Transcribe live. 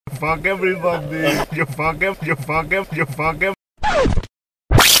fuck everybody. You fuck him, you fuck him, you fuck him.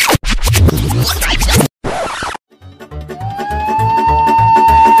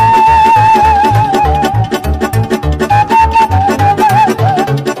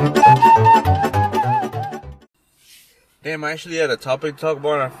 Damn, I actually had a topic to talk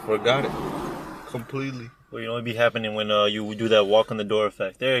about and I forgot it completely. Well, you know, it'd be happening when you do that walk on the door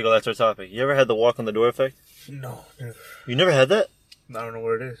effect. There you go, that's our topic. You ever had the walk on the door effect? No, never. You never had that? I don't know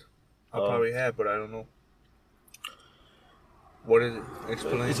what it is. I probably have, but I don't know. What is it?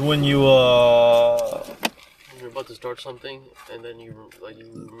 Explain. It's when you're about to start something and then you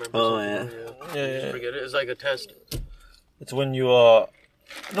remember something. Yeah. You just forget it. It's like a test. It's when you no,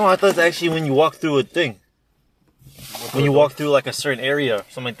 I thought it's actually when you walk through a thing. When you walk through like a certain area,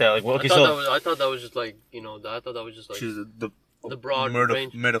 something like that. Like, well, okay, I thought that was just like, you know, I thought that was just like the broad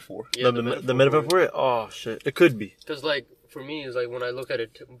range. Metaphor. Yeah, the metaphor for it? Oh shit, it could be. Because like for me, it's like when I look at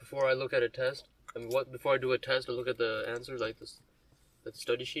it before I look at a test. I mean, before I do a test, I look at the answers, like this, the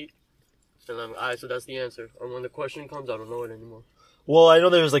study sheet, and I'm so that's the answer. And when the question comes, I don't know it anymore. Well, I know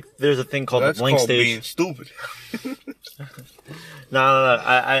there's a thing called the blank stage. Being stupid. No.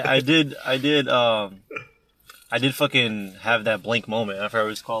 I did fucking have that blank moment. I forgot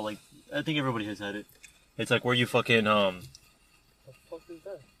what it's called. Like, I think everybody has had it. It's like where you fucking What the fuck is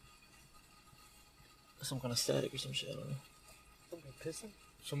that? some kind of static or some shit. I don't know. Somebody pissing?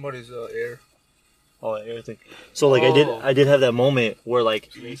 Somebody's air. Oh, everything. So like I did have that moment where like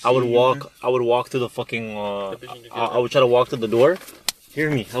I would walk through the fucking I would try to walk to the door. Hear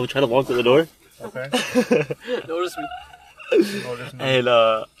me? I would try to walk to the door. Okay. Notice me. And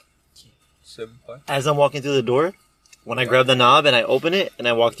as I'm walking through the door, when I grab the knob and I open it and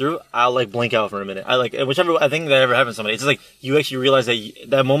I walk through, I'll like blink out for a minute. I think that ever happened to somebody. It's just like you actually realize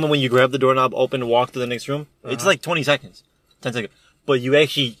that moment when you grab the doorknob, open, walk to the next room. It's like 20 seconds, 10 seconds. But you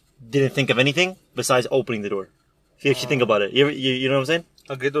actually didn't think of anything besides opening the door. If you actually think about it. You know what I'm saying?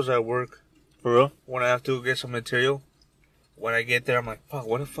 I get those at work. For real? When I have to get some material. When I get there, I'm like, fuck,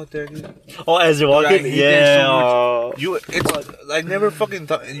 what the fuck did I do? Oh, as you're walking? Yeah. I never fucking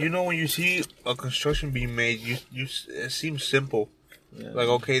thought, you know, when you see a construction being made, it seems simple. Yeah. Like,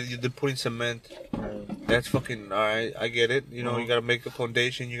 okay, they're putting cement. That's fucking, alright, I get it. You know, you gotta make a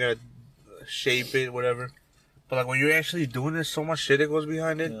foundation, you gotta shape it, whatever. But like, when you're actually doing it, so much shit that goes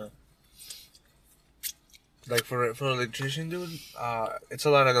behind it. Yeah. Like, for an electrician, dude, it's a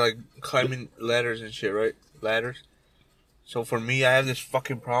lot of, like, climbing ladders and shit, right? Ladders. So for me, I have this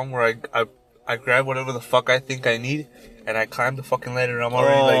fucking problem where I grab whatever the fuck I think I need, and I climb the fucking ladder, and I'm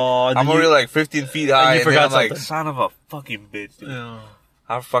already like 15 feet high, and then I'm like, son of a fucking bitch, dude. Yeah.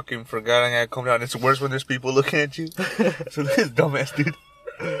 I fucking forgot I gotta come down. It's worse when there's people looking at you. So this dumbass dude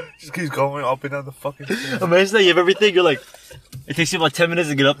just keeps going up and down the fucking stairs. Imagine that you have everything, you're like, it takes you about 10 minutes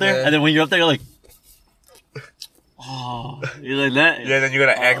to get up there, and then when you're up there, you're like, oh, you're like that? Yeah, then you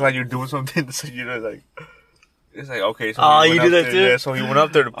gotta act like you're doing something, so you're like... It's like, okay, so you do that there, too? Yeah, so he went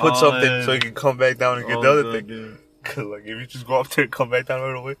up there to put something so he can come back down and get the other thing. Dude. Cause like, if you just go up there and come back down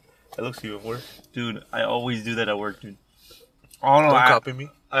right away, that looks even worse. Dude, I always do that at work, dude. Oh, no, Don't copy me.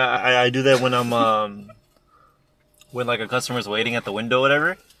 I do that when I'm, when like a customer's waiting at the window or whatever,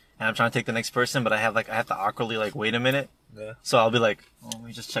 and I'm trying to take the next person, but I have to awkwardly like wait a minute. Yeah. So I'll be like, oh, let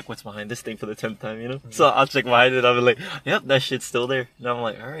me just check what's behind this thing for the 10th time, you know? Mm-hmm. So I'll check behind it, I'll be like, yep, that shit's still there. And I'm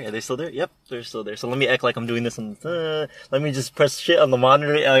like, alright, are they still there? Yep, they're still there. So let me act like I'm doing this on let me just press shit on the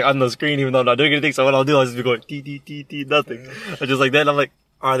monitor, like on the screen, even though I'm not doing anything. So what I'll do, I'll just be going, T, nothing. I just like that, and I'm like,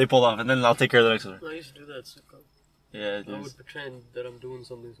 alright, they pulled off, and then I'll take care of the next one. I used to do that, Suko. Yeah, I would pretend that I'm doing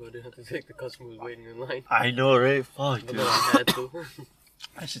something so I didn't have to take the customer who's waiting in line. I know, right? Fuck, dude. But I had to.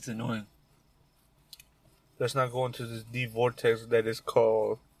 That shit's annoying. Let's not go into this deep vortex that is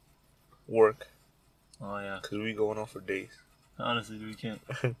called work. Oh, yeah. Because we going on for days. Honestly, we can't.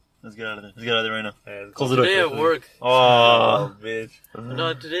 Let's get out of there. Let's get out of there right now. Yeah, close the door. Today at work. Oh, bitch.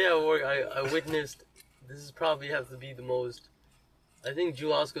 No, today at work, I witnessed, this is probably have to be the most, I think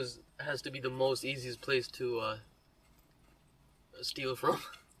Jewel-Oscar's has to be the most easiest place to steal from.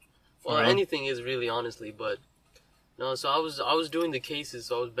 Well, anything is really, honestly, but no, so I was doing the cases,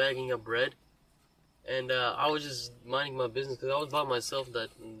 so I was bagging up bread. And I was just minding my business because I was by myself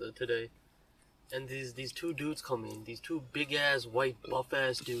today. And these two dudes come in. These two big-ass, white,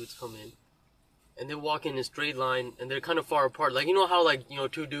 buff-ass dudes come in. And they walk in a straight line, and they're kind of far apart. Like, you know how, like, you know,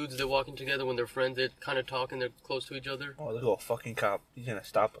 two dudes, they're walking together when they're friends, they kind of talk and they're close to each other? Oh, look at a fucking cop. He's gonna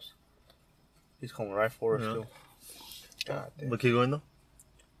stop us. He's coming right for us, too. God damn. Look, keep going, though.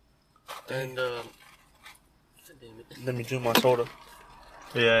 And, damn it. Let me drink my soda.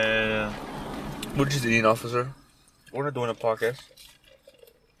 Yeah. We're just eating, officer. We're not doing a podcast.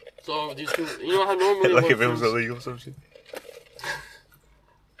 So these two, you know how normally Like one if it was first- illegal or some shit.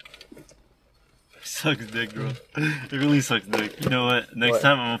 Sucks dick, bro. It really sucks dick. You know what? Next What?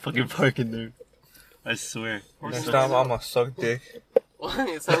 time I'm gonna fucking park in there. I swear. Next time I'ma suck dick. What?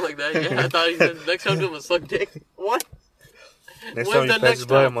 It sounds like that. Yeah, I thought he said next time I'm gonna suck dick. What? Next When's time he the passes next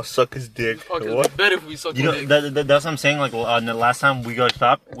by, time? I'ma suck his dick. Fuck, What? it's better if we suck You know, dick. that's what I'm saying. Like, the last time we got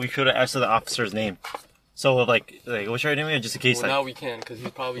stopped, we should have asked the officer's name. So, like, what's your name? Just in case, Well, now like, we can because he's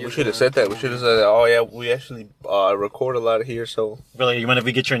probably. We should have said that. We should have said that. Oh yeah, we actually record a lot here, so really, you mind if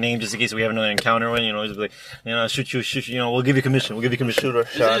we get your name just in case we have another encounter with, you know, just be like, you know, shoot you, you know, we'll give you commission. We'll give you commission. shoot or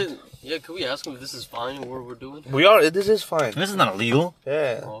shot. Yeah, can we ask him if this is fine? What we're doing? We are. This is fine. This is not illegal.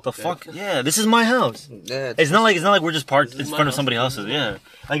 Yeah. Oh, The okay. fuck? Yeah, this is my house. Yeah. It's not like we're just parked This in is front my of somebody's house. houses. Yeah.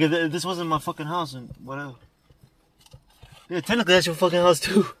 Like if this wasn't my fucking house and whatever. Yeah, technically that's your fucking house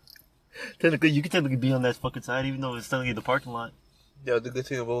too. Technically, you can technically be on that fucking side, even though it's technically the parking lot. Yeah, the good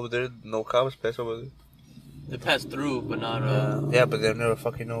thing about over there, no cops pass over there. They passed through, but not. Yeah, but they'll never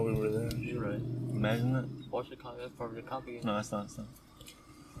fucking know we were there. You're right. Imagine that. Watch the copy. That's part of the copy. No, that's not. That's not.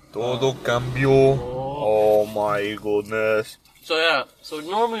 Todo cambio. Oh. Oh my goodness. So yeah. So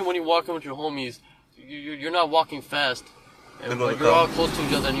normally when you walk in with your homies, you're not walking fast, and, They're gonna but you're all come. close to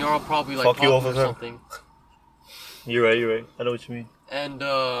each other, and you're all probably like Fuck you, talking or officer. something. You're right. You're right. I know what you mean. And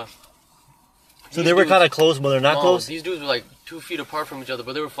So these they were dudes- kind of close, but they're not no, close. These dudes were like 2 feet apart from each other,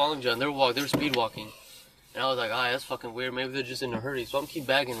 but they were following each other. And they were speed walking, and I was like, that's fucking weird. Maybe they're just in a hurry. So I'm keep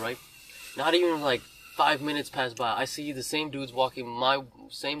bagging, right? Not even like 5 minutes pass by. I see the same dudes walking my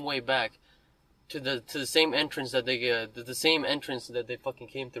same way back to the same entrance that they the same entrance that they fucking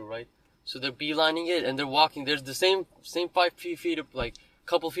came through, right? So they're beelining it and they're walking. There's the same 5 feet like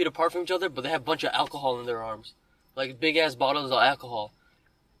couple feet apart from each other, but they have a bunch of alcohol in their arms, like big ass bottles of alcohol.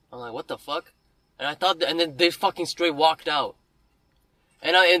 I'm like, what the fuck? And I thought, and then they fucking straight walked out.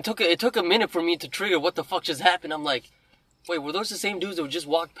 And it took a minute for me to trigger what the fuck just happened. I'm like, wait, were those the same dudes that just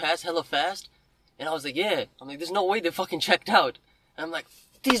walked past hella fast? And I was like, yeah. I'm like, there's no way they fucking checked out. And I'm like,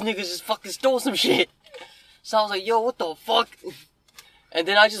 these niggas just fucking stole some shit. So I was like, yo, what the fuck? And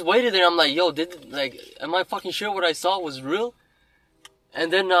then I just waited there. I'm like, yo, am I fucking sure what I saw was real?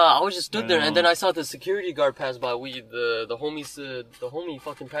 And then I was just stood there, and then I saw the security guard pass by. The homie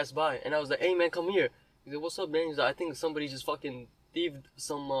fucking passed by, and I was like, "Hey man, come here." He's like, "What's up, man?" He's like, "I think somebody just fucking thieved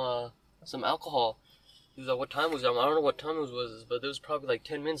some alcohol." He was like, "What time was it?" I don't know what time it was, but it was probably like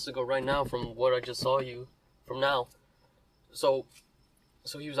 10 minutes ago right now from what I just saw you from now. So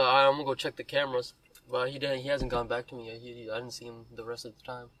he was like, "Alright, I'm gonna go check the cameras," but he hasn't gone back to me yet. I didn't see him the rest of the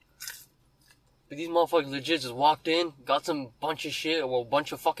time. But these motherfuckers legit just walked in, got some bunch of shit, or a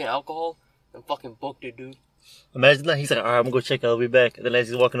bunch of fucking alcohol, and fucking booked it, dude. Imagine that. He's like, alright, I'm gonna go check. I'll be back. And then as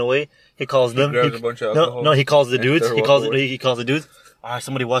he's walking away, he calls them. grabs a bunch of alcohol No, he calls the and dudes. they're He walking calls the dudes. Alright,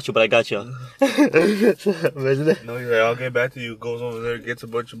 somebody watch you, but I got you. Imagine that. No, you're like, I'll get back to you. Goes over there, gets a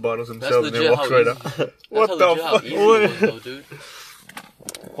bunch of bottles That's himself, and then legit walks how right easy. out. What That's the legit how fuck? easy it was, though, dude.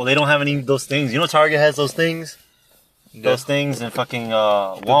 Well, they don't have any of those things. You know, Target has those things. Those things, and fucking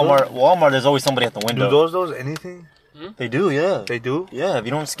Walmart. Walmart, there's always somebody at the Do window. those anything? They do, yeah. They do? Yeah, if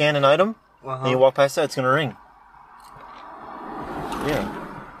you don't scan an item and you walk past that, it's gonna ring. Yeah.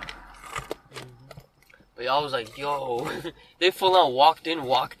 But I was like, yo, they full on walked in,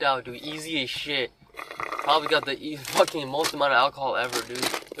 walked out, dude. Easy as shit. Probably got the fucking most amount of alcohol ever, dude.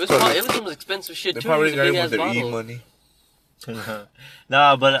 It was some expensive shit They too. probably It was got a it big with ass their bottle. e-money.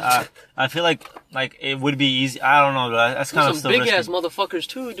 Nah, but I feel like it would be easy. I don't know. That's kind of Some still big risky. ass motherfuckers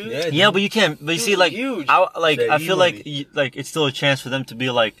too, dude. Yeah, but you can't. But you Dude, see, like, huge. That I feel like e-money. like it's still a chance for them to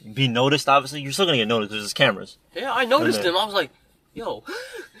be noticed. Obviously, you're still gonna get noticed because there's cameras. Yeah, I noticed And then- them. I was like, yo,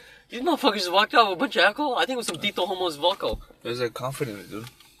 these motherfuckers just walked out with a bunch of alcohol. I think it was some Tito Homos Volco. It was like confident, dude.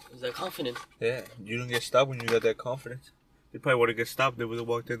 Was that confident? Yeah, you don't get stopped when you got that confidence. They probably would have get stopped. They would have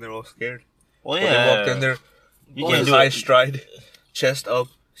walked in there all scared. Well, But yeah, they walked in there, You Boys, can't do high it. stride, chest up.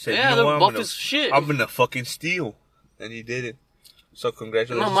 Said, Yeah, you know they're what? buff as shit. I'm gonna fucking steal, and he did it. So In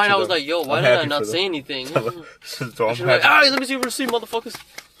congratulations. my mind, to I was them. like, yo, why I'm did I happy not for say them. anything? So I'm She's like, happy. alright, let me see your receipt, motherfuckers.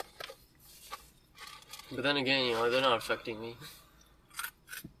 But then again, you know, they're not affecting me.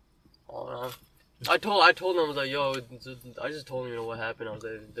 Oh, no. I told them, I was like, yo, I just told them, you know, what happened. I was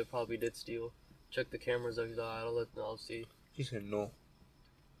like, they probably did steal. Check the cameras. I was like, I'll see. He said no.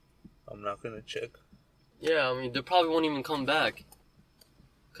 I'm not gonna check. Yeah, I mean, they probably won't even come back.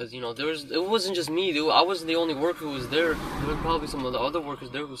 Cause you know, it wasn't just me. I wasn't the only worker who was there. There were probably some of the other workers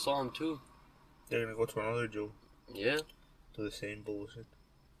there who saw him too. They're gonna go to another Joe. Yeah. Do the same bullshit.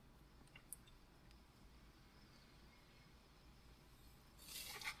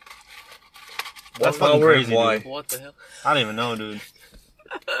 That's What fucking flower crazy, and why? dude. What the hell? I don't even know, dude.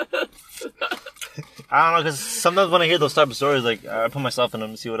 I don't know, because sometimes when I hear those type of stories, like, I put myself in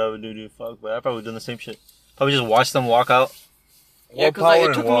them to see what I would do, dude. Fuck, but I probably doing the same shit. Probably just watch them walk out. Yeah, What because like,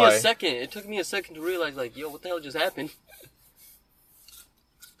 power it took and me why? a second. It took me a second to realize, like, yo, what the hell just happened?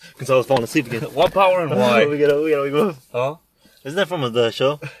 Because I was falling asleep again. What power and why? we go. Huh? Isn't that from the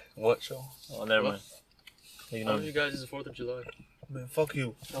show? What show? Oh, never What? mind. You How know. was you guys' 4th of July? Man, fuck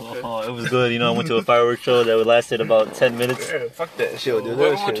you. Okay. Oh, it was good. You know, I went to a fireworks show that lasted about 10 minutes. Yeah, fuck that shit, dude.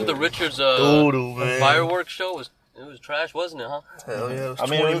 Whoever That went to shit the was- Richards Doodle, man. fireworks show it was trash, wasn't it, huh? Hell yeah, it was I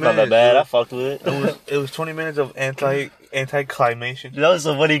mean, 20 it was not that minutes, bad. I dude. fucked with it. It was 20 minutes of anti-climation. That was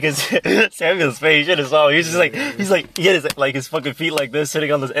so funny because Samuel's face, you should have saw him. He had his fucking feet like this,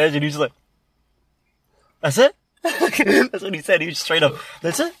 sitting on this edge, and he's just like, that's it? That's what he said. He was straight up,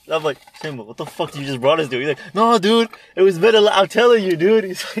 that's it? I'm like, Samuel, what the fuck did you just brought us to? He's like, no, dude, it was better. I'm telling you, dude.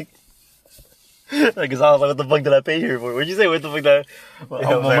 He's like, cause I was like, what the fuck did I pay here for? What'd you say? What the fuck did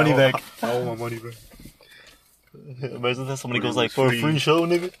I want my money back? I want my money back. Imagine that somebody goes like, for a free show,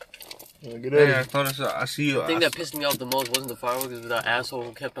 nigga. Get Hey, I thought I see you. The thing that pissed me off the most wasn't the fireworks, it was that asshole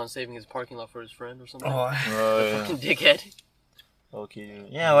who kept on saving his parking lot for his friend or something. Oh, Fucking dickhead. Okay.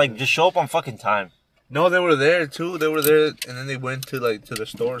 Yeah, like, just show up on fucking time. no, they were there too. They were there, and then they went to the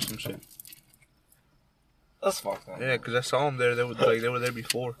store or some shit. That's fucked up. Yeah, because I saw them there. They were there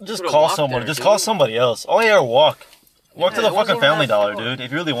before. Just Could've call walked someone. there, Just dude. call somebody else. Oh yeah, or walk. Walk Yeah, to the it wasn't fucking even Family that Dollar, far. dude.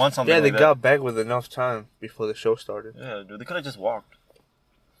 If you really want something Yeah, they like got back with enough time before the show started. that. Yeah, dude. They could have just walked.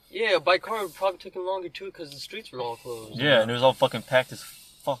 Yeah, by car it probably took him longer too because the streets were all closed. Yeah, and it was all fucking packed as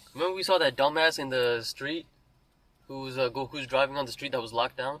fuck. Remember we saw that dumbass in the street who's driving on the street that was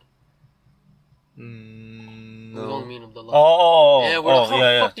locked down? We don't No. mean of the lock. Oh, Yeah, where the fuck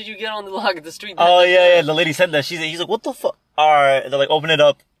yeah. did you get on the lock of the street? Oh yeah. The lady said that. He's like, what the fuck? All right. They're like, open it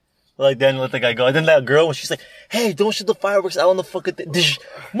up. Like then let the guy go. And then that girl, when she's like, hey, don't shoot the fireworks out on the fucking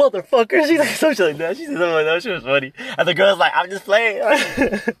motherfucker. She's like something like that. She said something like that. She was funny. And the girl's like, I'm just playing.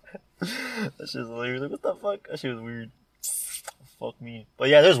 That shit's hilarious. Like, what the fuck? That shit was weird. Fuck me. But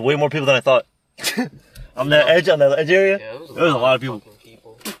yeah, there's way more people than I thought. on that edge area. Yeah, it was There was a lot of people. fucking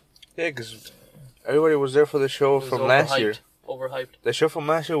people. Yeah, because everybody was there for the show It was from last year. Overhyped. The show from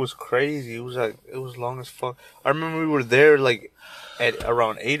last year was crazy. It was long as fuck. I remember we were there like at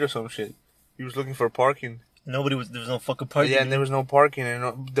around 8 or some shit. He was looking for parking. There was no fucking parking. Yeah, and there was no parking.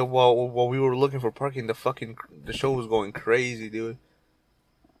 And while we were looking for parking, the show was going crazy, dude.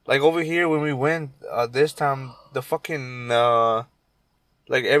 Like over here when we went this time, the fucking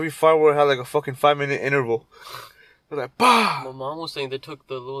like every firework had like a fucking 5-minute interval. It was like bah, My mom was saying they took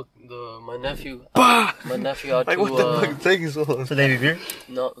my nephew bah. out Like to what the fuck is taking so long? For Navy beer?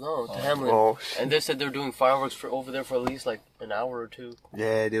 no to Hamlin. Oh And they said they're doing fireworks for over there for at least like an hour or two.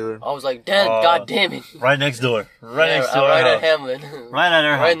 yeah, dude. I was like, Dad, god damn it. Right next door. Right Yeah, next door. right our at house. Hamlin. Right at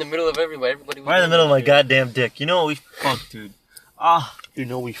our house. Right in the middle of everybody. Everybody was Right in the doing middle of that my shit. goddamn dick. You know what we fucked, dude? You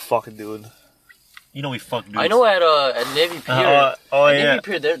know we fucking dude. You know we fucked, dude. I know at Navy Pier. Oh at yeah. Navy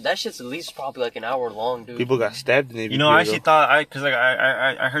Pier, that shit's at least probably like an hour long, dude. People got stabbed in Navy You know, Pier, I actually though. thought cause like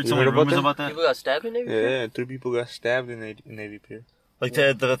I heard You so many heard about rumors that? about that. People got stabbed in Navy Pier? Yeah, 3 people got stabbed in Navy Pier. Like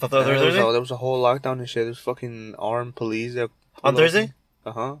the There was a whole lockdown and shit. There's fucking armed police that on Thursday.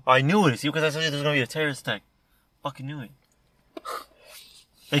 Uh-huh. I knew it. See, because I told you there was gonna be a terrorist attack. Fucking knew it.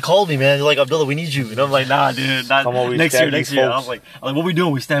 They called me, man. They're like, Abdullah, we need you. And I'm like, nah, dude, not Come on, we next stab year, these next year. I folks. was like, what we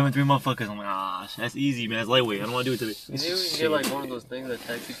doing? We stabbing 3 motherfuckers. I'm like, shit, that's easy, man. It's lightweight. I don't want to do it today. You can get like one of those things that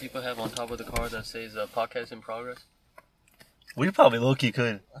taxi people have on top of the car that says podcast in progress. We probably low key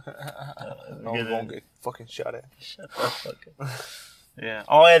could. No one won't get fucking shot at. Shut the fuck up. Yeah.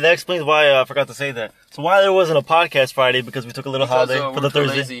 Oh, yeah, that explains why I forgot to say that. So why there wasn't a podcast Friday, because we took a little holiday for the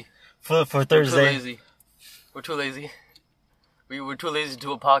Thursday. Lazy. For We're too Thursday. lazy. We're too lazy. We were too lazy to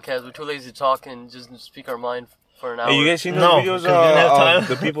do a podcast. We're too lazy to talk and just speak our mind for an hour. Hey, you guys seen those No, videos? 'cause we didn't have time.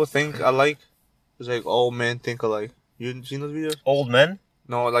 The people think alike. It's like all men think alike. You seen those videos? Old men?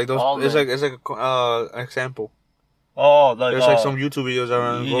 No, like those. All It's men. like an example. Oh, like, There's like some YouTube videos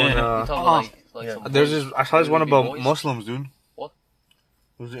around yeah. going. You talking like Yeah. some There's boys- this. I saw this one about boys? Muslims, dude. What?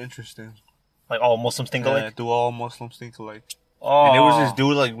 It was interesting. like all Muslims think Yeah, alike. do all Muslims think alike? Oh. And there was this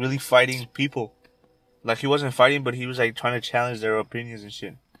dude like really fighting people. Like he wasn't fighting, but he was like trying to challenge their opinions and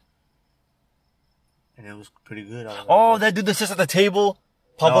shit. And it was pretty good. I was like, Oh, that dude that sits at the table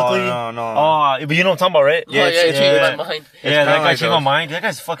publicly. No. Oh, but you know what I'm talking about, right? Oh, yeah, it it's- changed yeah. my mind. Yeah, kinda that guy like changed my those. mind. That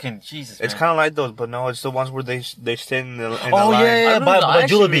guy's fucking Jesus. It's man. kind of like those, but no, it's the ones where they stand in the Oh line. yeah, I really- by I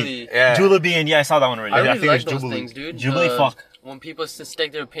actually Julebi. really- Yeah. Julebi, and yeah, I saw that one already. I Yeah, really think like it's those Jubilee. things, dude. Jubilee, fuck. When people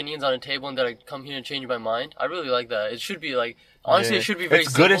stake their opinions on a table and they're like, come here and change my mind, I really like that. It should be like, honestly, it should be very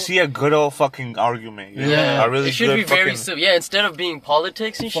It's good to simple. see a good old fucking argument. You know? Yeah. A really It should good be very fucking- simple. Yeah, instead of being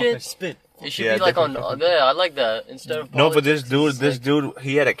politics and Fuck, I shit, spit. It should Yeah, be like on. different Yeah, I like that instead of. No, but this politics, dude, it's like-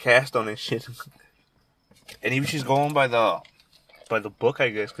 he had a cast on his shit, and he was just going by the book, I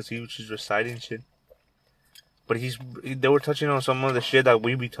guess, because he was just reciting shit. But they were touching on some of the shit that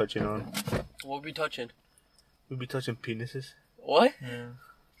we be touching on. What we touching? We be touching penises. What?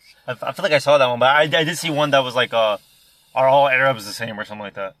 I feel like I saw that one, but I did see one that was like, are all Arabs the same or something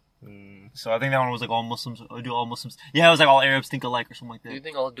like that? So I think that one was like all Muslims, or do all Muslims? Yeah, it was like all Arabs think alike or something like Do you that.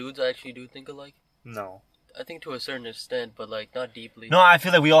 think all dudes actually do think alike? No. I think to a certain extent, but like not deeply. No, I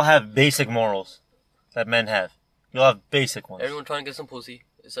feel like we all have basic morals that men have. We all have basic ones. Everyone trying to get some pussy,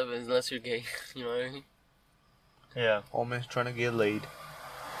 except unless you're gay. You know what I mean? Yeah. All men's trying to get laid.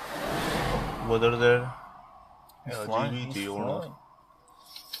 Whether they're He's LGBT flying. or not.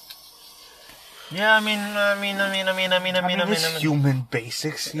 Yeah, It's human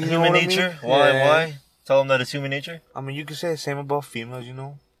basics. You know human what I nature. mean? Why? Yeah. Why? Tell them that it's human nature. I mean, you could say the same about females, you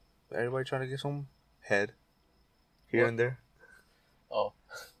know. Everybody trying to get some head here What? and there. Oh.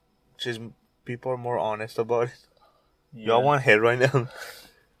 Just people are more honest about it. Yeah. Y'all want head right now.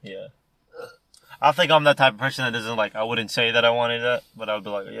 Yeah. I think I'm that type of person that doesn't like. I wouldn't say that I wanted that, but I would be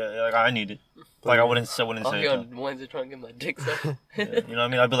like, yeah, like I need it. Like I wouldn't say I'm it. here on Wednesday trying to get my dick sucked. Yeah, you know what I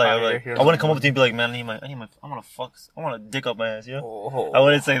mean? I'd be like, I wouldn't come up to you and be like, man, I want to dick up my ass, you know? Oh. I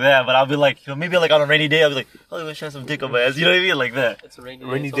wouldn't say that, but I'll be like, you know, maybe like on a rainy day, I'll be like, oh, I should have some dick up my ass, you know what I mean? Like that. It's a rainy,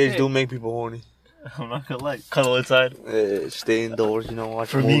 Rainy it's days okay. do make people horny. I'm not gonna lie. Cuddle inside. Stay indoors, you know, watch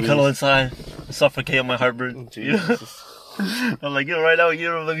For movies. me, cuddle inside, suffocate on my heartburn. You know? Jesus. I'm like, right now, you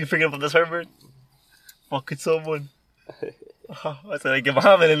don't let me forget about this heartburn. Fucking someone. I said, I get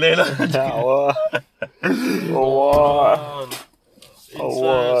Muhammad in there. Oh, what? Oh,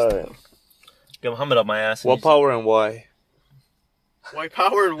 what? Get Muhammad up my ass. What power and why? White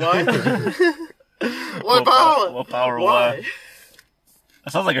power and why? What power? What power and why?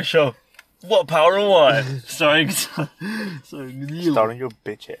 That sounds like a show. What power and why? Starring you. Starting your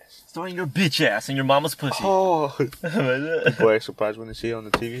bitch ass. Starring your bitch ass and your mama's pussy. Oh. Boy, act surprised when they see it on the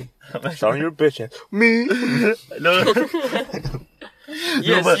TV. Starting your bitch ass. Me. No.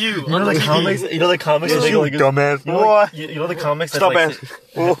 Yes, but you. You know the comics. You know the comics. Yes, that they you go like, dumbass. you know, What? you know the comics. Stop that's asking.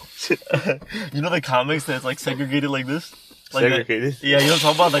 Oh, shit. You know the comics that's like segregated like this. Like that? Segregated? Yeah, you know what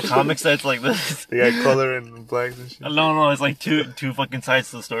I'm talking about? The comics that's like this. They got color and blacks and shit. No, it's like two fucking sides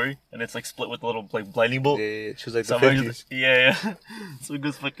to the story, and it's like split with a little like blinding bolt. Yeah, she was like the Somebody 50s. yeah. So it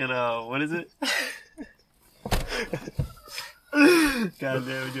goes fucking what is it? God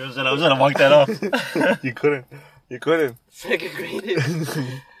damn it, dude. I was trying to walk that off. You couldn't. You couldn't. Segregated.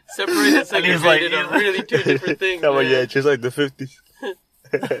 Separated and And he's like- segregated are really two different things. Yeah, but man. yeah, just like the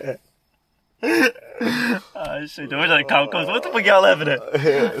 50s. Ah, shit, dude. We're trying to count codes. What the fuck y'all laughing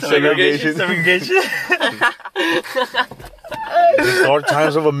at? Segregation. Segregation. The Dark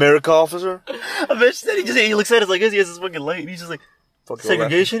Times of America officer. I bet he looks at us like this. He has this fucking light, and he's just like Fucking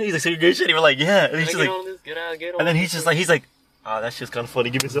segregation. He's like segregation. And we're like, yeah. And he's Can just I get like, on this? Get on and then this. he's like, oh, that's just kind of funny.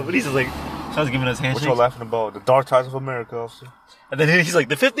 Give me some. And he's just like, starts giving us What y'all handshakes. laughing about? The Dark Times of America officer. And then he's like,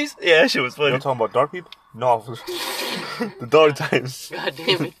 the 50s? Yeah, that shit was funny. You're talking about dark people? No, officer. The Dark Times. God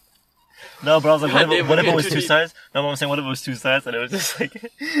damn it. No, but I was like, God damn, what if it we're was getting two too sides? No, I'm saying, what if it was two sides? And it was just like,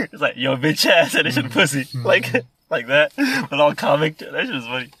 it's like, yo, bitch ass, and it should pussy. Like that. But all comic. That shit was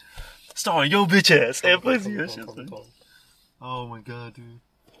funny. Starring yo, bitch ass, and pussy. That shit was funny. Oh my god, dude.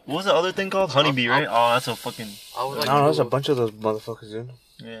 What was the other thing called? Honeybee, right? Oh, that's a fucking. I would I like don't know, there's to a bunch of those motherfuckers, dude.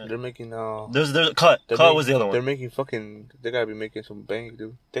 Yeah. They're making, There's Cut. they're Cut making- was the other They're one. making fucking, they gotta be making some bank,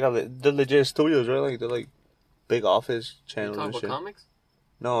 dude. They're legit studios, right? Like, they're like big office You channels talk and about shit. comics?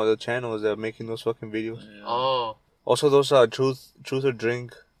 No, the channels that are making those fucking videos. Oh. Also, those, Truth or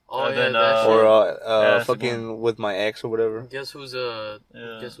Drink, Oh, And yeah, then, that or, shit. that's a fucking With My Ex or whatever. Guess who's a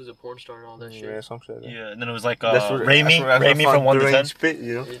Yeah. porn star and all that shit. Yeah, some shit like that. Yeah, and then it was like That's where- Raimi that's where I from found 1 to 10. deranged Spit,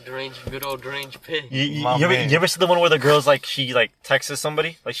 you know? The good old deranged pit. You My man. ever see the one where the girl's like she like texts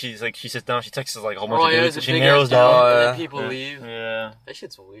somebody like she sits down she texts like a whole bunch Oh, of yeah, dudes it's a she big narrows ass down and yeah. then people leave. yeah That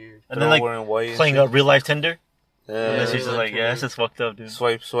shit's weird. and They're then all wearing like white and playing shit. a real life Tinder Yeah. and then she's real just life like yeah Tinder. that's just fucked up dude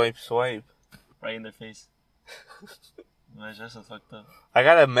Swipe, swipe, swipe. right in their face. Man, that's just fucked up. I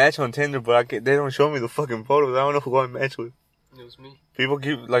got a match on Tinder, but they don't show me the fucking photos. I don't know who I match with. It was me. People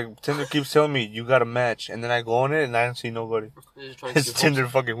Tinder keeps telling me, you got a match. And then I go on it and I don't see nobody. They're just trying to It's get Tinder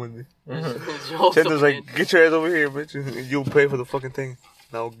fucking with me. It's your hopes Tinder's up, like, man. get your ass over here, bitch. You'll pay for the fucking thing.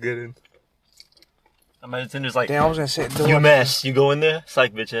 Now get in. I mean Tinder's like Damn, I was gonna say, you mess you go in there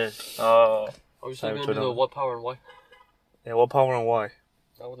psych bitch ass Are we still Sorry, gonna turn do the on. what power and why? Yeah, what power and why?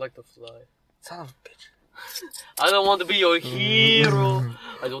 I would like to fly. Son of a bitch. I don't want to be your hero.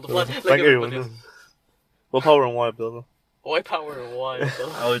 I don't want to fly Like everyone knows. What power and why, Bill? White power and why?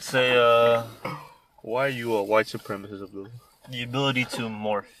 though? I would say Why are you a white supremacist, Abdul? the ability to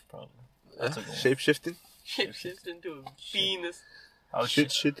morph. Probably. That's a good one. Shape shifting? Shapeshift into a penis. I would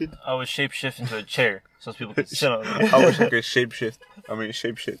Shifted? I would shape shift into a chair so people can sit on it. I wish I could shape shift. I mean,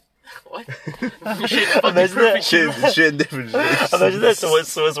 shape shit. What? Shit, fucking Imagine that. perfect. Shit in different shapes. Imagine that. So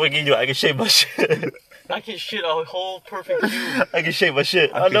what's what can you do? I can shape my shit. I can shit a whole perfect cube. I can shape my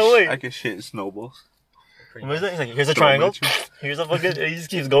shit. I Oh can no way. I can shit in snowballs. Imagine that. He's like, here's a triangle. Here's a fucking. He just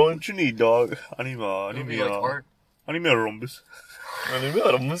keeps going. What you need, dog? I need It'll be like art. I need me a rhombus.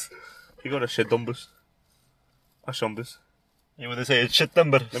 You got a shitumbus. A shumbus. You would say it's shit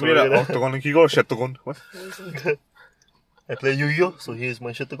number. Let me get an octagon. You got a shitagon. What? I play Yu-Gi-Oh, so here's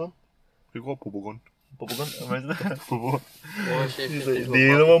my shitagon. You got a popogon. Popogon. Imagine that. One shapeshift He's like, into do a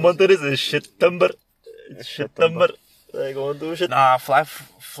you know what month it is? It's shit number. It's shit number. Like, going to shit. Nah, fly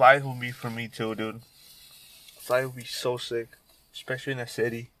would be for me too, dude. Fly would be so sick, especially in a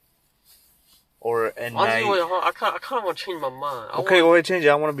city or at Honestly, night. I kind of want to change my mind. Okay, go ahead, change it.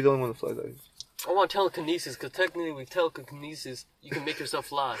 I want to be the only one to fly. Though. I want telekinesis, because technically with telekinesis, you can make yourself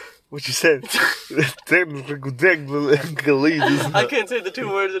fly. What you said? Technically, I can't say the two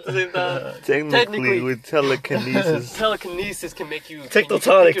words at the same time. technically with telekinesis. Telekinesis can make you...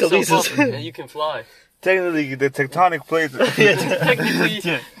 Tectonic can you pick yourself telekinesis. up and you can fly. Technically, the tectonic plates Technically,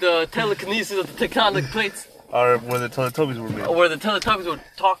 Yeah. the telekinesis of the tectonic plates, are where the Teletubbies were made. where the Teletubbies were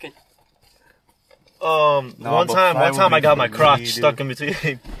talking. No, one but time fly would I be got my for crotch me, stuck dude. in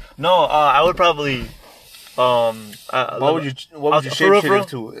between. No, I would probably, What would you for real, shape for real?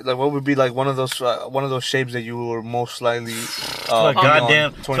 shift into? Like, what would be like one of those shapes that you were most likely to a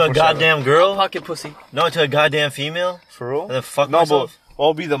goddamn girl? Pocket pussy. No, to a goddamn female? for real? And then fuck No, myself? but what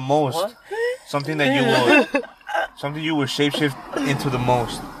would be the most? What? Something that you would, something you would shapeshift into the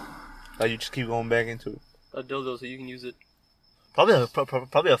most. Like you just keep going back into. A dildo so you can use it. Probably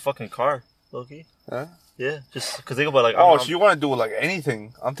a fucking car, Loki. Huh? Yeah, just because think about like. Oh, I'm- so you want to do like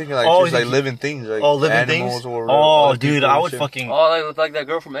anything? I'm thinking like Oh, just like you- living things, like living animals things. or Oh, other dude, people I and would shit. Oh, fucking. like that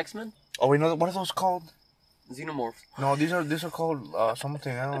girl from X-Men? Oh, wait, no, what are those called? Xenomorph. No, these are called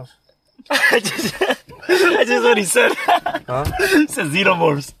something else. I just what he said. Huh? He said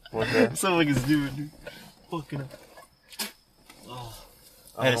xenomorphs. What's that? So fucking stupid, dude. Fucking.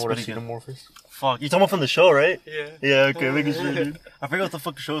 I don't know what a Spitty gun. xenomorph is. Fuck, you talking about from the show, right? Yeah. Yeah, okay, making sure, dude. I forgot what the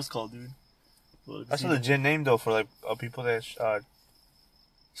fuck the show is called, dude. That's a legit name though for like people that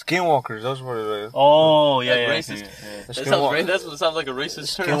skinwalkers. Those were the Oh, yeah, That's yeah. racist. yeah. the That sounds like a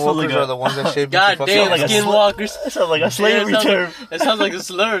racist term. sounds Skinwalkers like a- are the ones that shape. God into damn, fucking- like a skinwalkers. That sounds like a slavery term. That sounds like a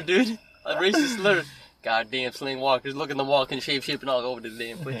slur, dude. A racist slur. God damn, slingwalkers. Look in the walk and shape shipping all over the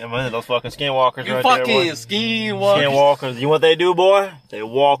damn place. Yeah, man, those fucking skinwalkers You right fucking there, boy. skinwalkers. Skinwalkers. You know what they do, boy? They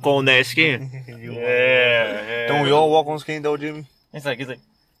walk on that skin. Yeah. Don't we all walk on skin though, Jimmy? He's like,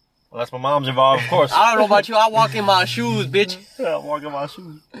 well, that's my mom's involved, of course. I don't know about you. I walk in my shoes, bitch. I walk in my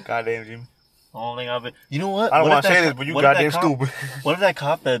shoes. Goddamn, Jimmy. The only thing I've been. You know what? I don't What want if to that say this, cop- but you what if that goddamn cop- stupid. What if that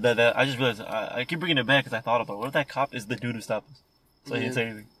cop that I just realized I keep bringing it back because I thought about it. What if that cop is the dude who stopped us? So he didn't say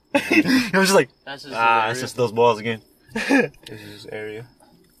anything. He was just like, That's just it's just those balls again. This is area.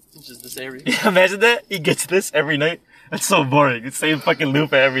 It's just this area. Imagine that he gets this every night. That's so boring. It's the same fucking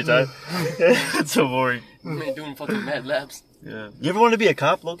loop every time. It's so boring. Man, doing fucking mad laps. Yeah. You ever want to be a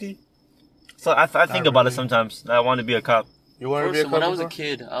cop, Loki? So I think about it really. sometimes. I want to be a cop You want to be a When I was a couple?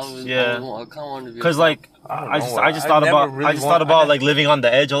 kid, I kind Yeah. of wanted to be. because like I I don't just know. I just I thought never about really I just want- thought about I like living on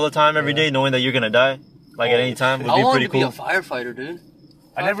the edge all the time every day, knowing that you're gonna die like at any time would I be wanted pretty to be cool. a firefighter, dude.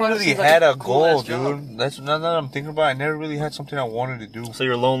 I never Firefighter really seems like had a cool-ass goal, job. dude. That's now that I'm thinking about it, I never really had something I wanted to do. So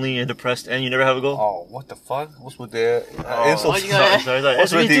you're lonely and depressed and you never have a goal. Oh, what the fuck? What's with the Oh, insults? you got- sorry.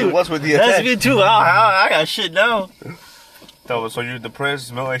 What's with the what's with the That's attack? me too. I got shit now. So you're depressed,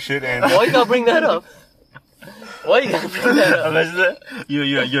 smell like shit, and Why you gotta bring that up? Why you gotta bring that up? Imagine that.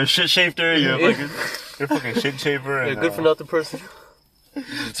 You're a shit shafter. You're Yeah. fucking you're fucking shit shaper Yeah, and good for nothing person.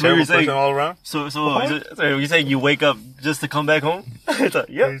 terrible you're saying- person all around. so you're saying you wake up just to come back home? It's like,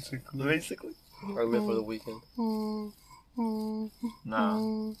 yeah, basically. Or live for the weekend.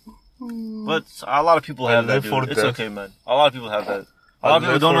 Nah. But a lot of people have that, live for dude. It's death. okay, man. A lot of people have that. A I lot of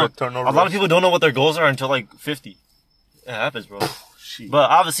people live don't for know. eternal A lot of rest. people don't know what their goals are until like 50. It happens, bro. But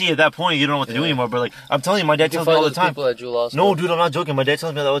obviously, at that point, you don't know what to do anymore. But like, I'm telling you, my dad You tells can me all find the those time. people at Jewel Oscar. No, dude, I'm not joking. My dad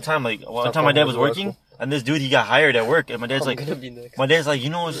tells me that all the time. Like, one time my dad was working, and this dude, he got hired at work, and my dad's I'm like, gonna be next. my dad's like, you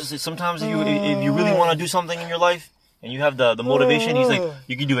know, it's just, sometimes if you really want to do something in your life, and you have the motivation, he's like,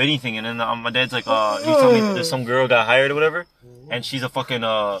 you can do anything. And then my dad's like, he told me there's some girl got hired or whatever, and she's a fucking,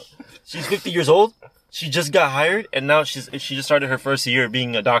 she's 50 years old. She just got hired, and now she just started her first year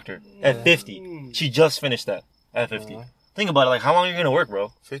being a doctor at 50. She just finished that at 50. Think about it. Like, how long are you gonna work,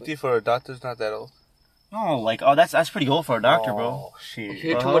 bro? 50 for a doctor's not that old. No, like, oh, that's pretty old for a doctor, bro. Oh, shit.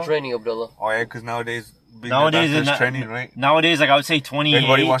 You're too much raining, Abdullah. Oh, yeah, because nowadays, being Nowadays, a doctor's not- training, right? Nowadays, like, I would say 28.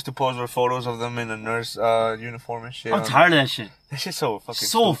 Everybody wants to pose with photos of them in a nurse uniform and shit. I'm tired of that shit. That shit's so fucking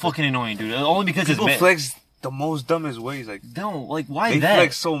So stupid. fucking annoying, dude. Only because People it's flex the most dumbest ways. Like, No, like, why they that?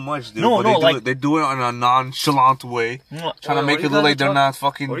 flex so much, dude. No, but no, they do it in a nonchalant way. No, Trying to Wait, make what it are look you like they're guys not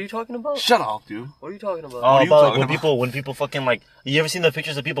fucking... What are you talking about? Shut up, dude. What are you talking about? Oh, are you about like talking when people fucking like, you ever seen the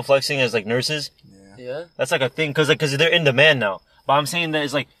pictures of people flexing as like nurses? Yeah. That's like a thing, cause they're in demand now. But I'm saying that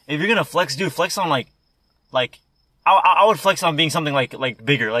it's like, if you're gonna flex, dude, flex on like, I would flex on being something like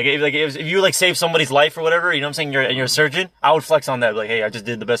bigger. Like if you like save somebody's life or whatever, you know what I'm saying? You're a surgeon. I would flex on that. Like, hey, I just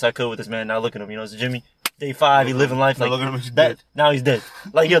did the best I could with this man. Now look at him. You know, it's Jimmy. Day 5, he living life. Now Like look at him, he's that. dead. Now he's dead.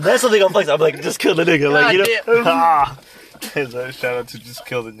 Like, yo, that's something I'm flexing. I'm like, just kill the nigga. Like, you know. Ah. Shout out to just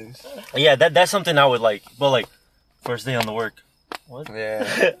kill the niggas. Yeah, that's something I would like. But like, first day on the work. What?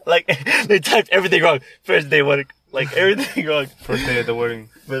 Yeah. Like, they typed everything wrong. First day work. Like, everything wrong. First day at the wedding.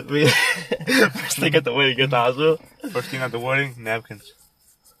 But first thing at the wedding, at the hospital. First thing at the wedding, napkins.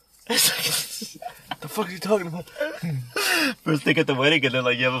 The fuck are you talking about? First thing at the wedding, and then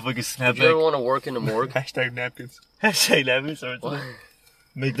like you have a fucking If you ever snapback. want to work in the morgue, Hashtag napkins. Hashtag napkins or something.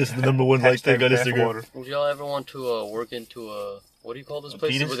 Make this the number one like Hashtag thing on bath Instagram. water. would y'all ever want to work into what do you call those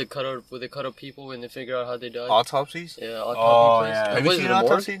places penis? where they cut up people and they figure out how they died? Autopsies? Yeah, Oh, autopsy place. yeah. Have What you is seen it, a morgue?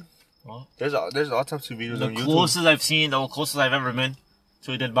 autopsy? What? There's autopsy videos The on YouTube. closest I've seen, the closest I've ever been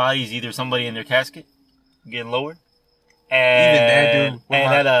to a dead body is either somebody in their casket getting lowered. And, Even that, dude. When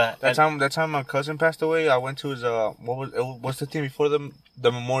And that time my cousin passed away, I went to his what's the thing before the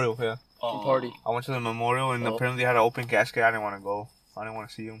memorial? Yeah, Party. I went to the memorial and Oh. apparently they had an open casket. I didn't want to go. I didn't want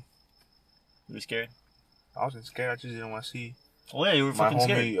to see him. You were scared? I wasn't scared. I just didn't want to see Oh yeah, you were my fucking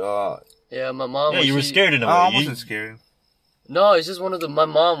scared. homie. Yeah, my mom. Yeah, when you were she- scared in a way. I You- wasn't scared. No, it's just one of my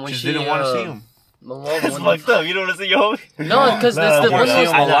mom when Just she didn't want to see him. My mom. That's when fucked up. You don't want to see your homie? No, because Nah, it's I one wanna of see those.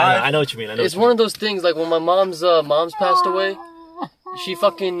 him alive. I know what you mean. I know It's what you one mean. of those things like when my mom's passed away. She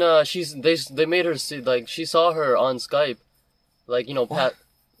fucking they made her see, like she saw her on Skype, like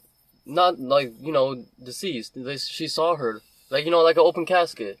not like deceased. She saw her like like an open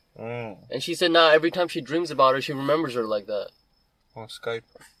casket, and she said every time she dreams about her, she remembers her like that. On Skype.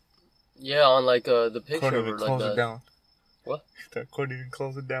 Yeah, on like the picture Couldn't of her even like close it that. down. What? Couldn't even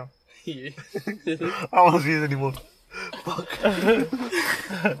close it down. Yeah. I don't want to see it anymore. Fuck. I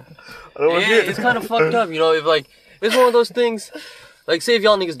don't want to see Yeah, it. it's kind of fucked up, if like it's one of those things. Like, say if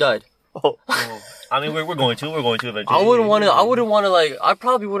y'all niggas died, I mean, we're going to eventually. I wouldn't want to like. I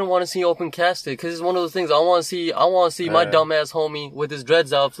probably wouldn't want to see open casket because it's one of those things. I want to see my dumbass homie with his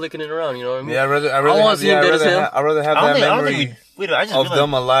dreads out flicking it around. You know what I mean? Yeah, I'd rather wanna have, see him dead as him. I'd rather have I don't that think memory we do. I just of feel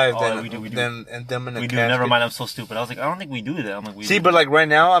them like, alive Oh, we do. than them in a we do. casket. Never mind. I'm so stupid. I was like, I don't think we do that. I'm like, we See, do. but like right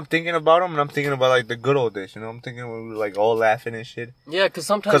now, I'm thinking about them, and I'm thinking about like the good old days. You know, I'm thinking when we were like all laughing and shit. Yeah, because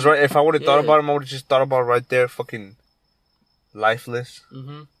sometimes. Because if I would have thought Yeah. about them, I would have just thought about right there, fucking lifeless,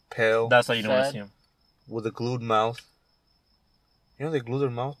 Mm-hmm. pale, That's why you don't want to Sad. see him. with a glued mouth. You know they glue their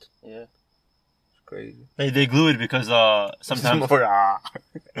mouth. Yeah. It's crazy. They glue it because sometimes Ah.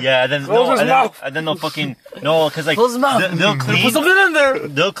 yeah, and then Close his mouth. and then they'll fucking no, because like Close his mouth. They'll clean. Put something in there.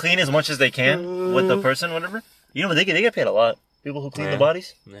 They'll clean as much as they can with the person, whatever. You know, but they get paid a lot. People who clean Yeah. the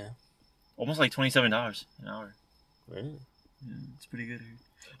bodies, Yeah. almost like $27 an hour. Really? Yeah, it's pretty good. Here.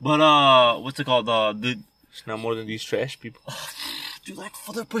 But what's it called? The It's not more than these trash people. dude, like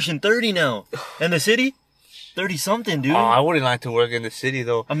they're pushing 30 now in the city. 30 something, dude. Oh, I wouldn't like to work in the city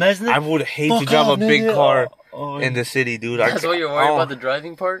though. Imagine that. I would hate to Fuck drive off, a big nigga. car Oh, in the city, dude. That's why you're worried oh, about the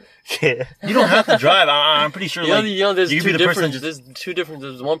driving part. Yeah. you don't have to drive. I'm pretty sure. Like, There's you two can be the person different. There's two different.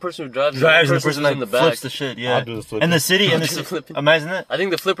 There's one person who drives, drives and and the person who's like in the back. flips the shit. Yeah. I'll do the flipping. In the city, in I'll the do the city. flipping. Imagine that. I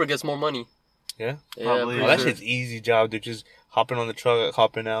think the flipper gets more money. Yeah? Yeah, Probably. I'm Oh, pretty that sure. shit's easy job, dude. Just hopping on the truck,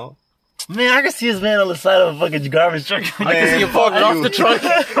 hopping out. Man, I can see this man on the side of a fucking garbage truck. I can see him falling off the truck.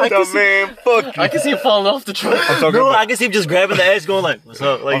 Man, fuck you. I can see him falling off the truck. I'm talking No, about, I can see him just grabbing the edge, going like, "What's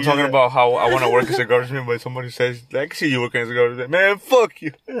up?" Like, I'm talking about how I want to work as a garbage man, but somebody says, I can see you working as a garbage man. Man, fuck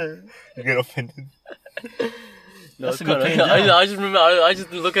you. You get offended. No, That's it's a good kinda- paying job. I just remember. I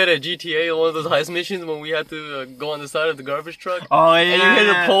just look at it GTA, one of those heist missions when we had to go on the side of the garbage truck. Oh yeah. And you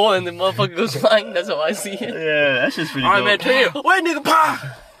hit a pole and the motherfucker goes flying. That's how I see it. Yeah, that shit's pretty All right, dope. man, turn here. Wait, nigga,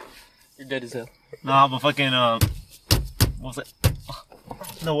 pa! You're dead as hell. Nah, but fucking what was it?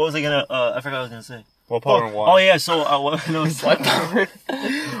 No, what was I gonna? I forgot what I was gonna say. Well, power and Oh water. yeah, so no, White power.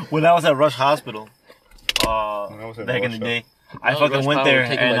 when I was at Rush Hospital, was at back in the Rush, day, I Not fucking rush went hour, there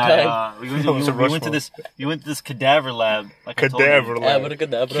taking and my time. we went to this cadaver lab. Like I told you. Cadaver lab.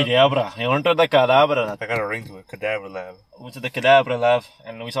 Abracadabra. Cadabra. I went to the cadaver. I got a ring to it. Cadaver lab. Went to the cadaver lab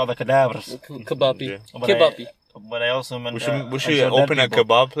and we saw the cadavers. Kebapi. Yeah. Kebapi. But I also meant We I should saw open dead a people.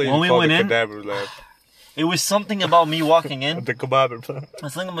 kebab place When we called went the in, Cadaver lab. it was something about me walking in. The kebab lab.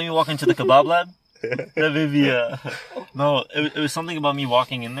 It's something about me walking to the kebab lab. That maybe, no, it was something about me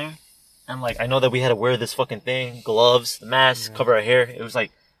walking in there. And like, I know that we had to wear this fucking thing, gloves, the mask, cover our hair. It was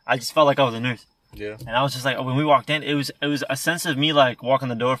like, I just felt like I was a nurse. Yeah. And I was just like, when we walked in, it was a sense of me like walking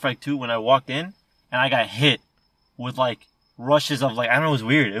the door for like 2 when I walked in and I got hit with like rushes of like, I don't know, it was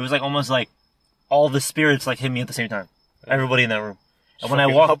weird. It was like almost like all the spirits like hit me at the same time. Everybody in that room. And when I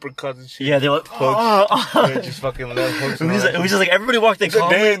Fucking walked, uppercuts and shit. yeah, they were like, They just fucking left hooks. it was just like everybody walked in It's like,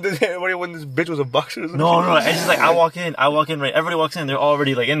 calmly. damn, everybody when this bitch was a boxer or something. No, it's just like I walk in, right? Everybody walks in, they're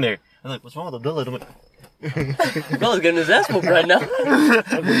already like in there. I'm like, what's wrong with Abdullah? I'm like, Bella's getting his ass whooped right now.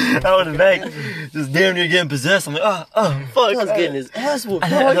 I was back, just damn near getting possessed. I'm like, fuck. Bella's getting his ass whooped.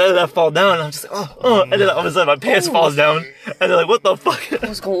 And then I fall down, and I'm just like, and then all of a sudden my pants falls down, and they're like, what the fuck?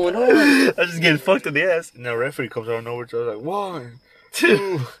 What's going on? I'm just getting fucked in the ass. And the referee comes out of nowhere, so I was like, 1,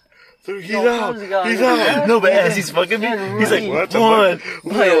 2, 3, he's Yo, out. how's he got He's his out. ass? No, but as he's fucking me, he's like, What the 1,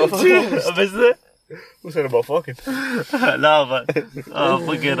 fuck? 2. I missed it. Who said about fucking? No, but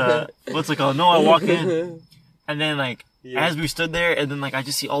fucking what's it called? No, I walk in, and then like as we stood there, and then like I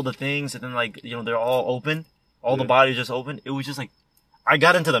just see all the things, and then like they're all open, all the bodies just open. It was just like I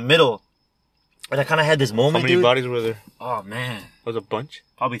got into the middle, and I kind of had this How moment. many dude. bodies were there? Oh man, Was a bunch?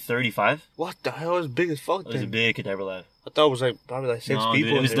 probably 35. What the hell? It was big as fuck It was a then. big cadaver lab. I thought it was like probably like 6 No, people.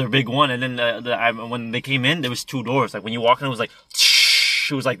 dude, it was in their there. big one, and then when they came in, there was 2 doors. Like when you walk in, it was like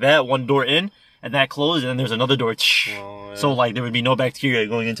it was like that, one door in. And that closed, and then there's another door. Oh, yeah. So like there would be no bacteria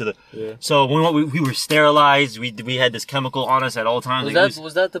going into the. Yeah. So when we were sterilized, we had this chemical on us at all times.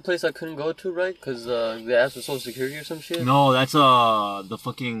 Was that the place I couldn't go to, right? Because they asked for social security or some shit? No, that's the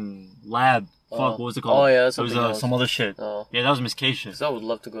fucking lab. Fuck, what was it called? Oh, yeah, that's it was something else. some other shit. Oh. Yeah, that was Miss Keisha. 'Cause I would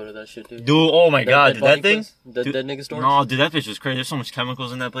love to go to that shit, dude. Dude, oh my god, dude, that body thing. place? The Dude, dead nigga store? No, dude, that bitch was crazy. There's so much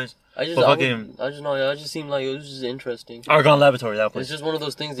chemicals in that place. I just but know, it just seemed like it was just interesting. Argonne Laboratory, that place. It's just one of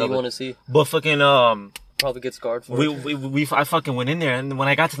those things that you That want to see. But fucking Probably get scarred for it. I fucking went in there, and when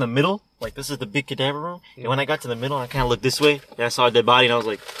I got to the middle, like this is the big cadaver room, and when I got to the middle, I kind of looked this way, and I saw a dead body, and I was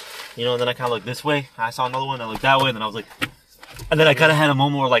like, and then I kind of looked this way, I saw another one, and I looked that way, and then I was like, and then I kind of had a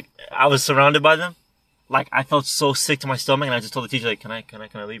moment where like I was surrounded by them, like I felt so sick to my stomach, and I just told the teacher like, can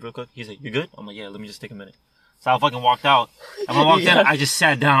I leave real quick? He's like, you good? I'm like, yeah, let me just take a minute. So I fucking walked out, and when I walked in, I just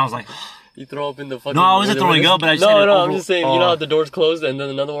sat down, I was like, You throw up in the fucking... No, I wasn't throwing up, but I just had No, it I'm over- just saying, you know how the door's closed and then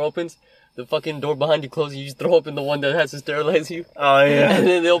another one opens? The fucking door behind you closes, you just throw up in the one that has to sterilize you. oh yeah. And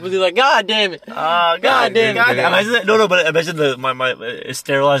then they open it like, God damn it. God damn. God damn. Imagine that. No, but imagine it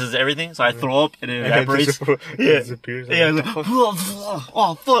sterilizes everything, so I throw up and it evaporates. It Yeah. disappears. Yeah, Like, like, what the fuck?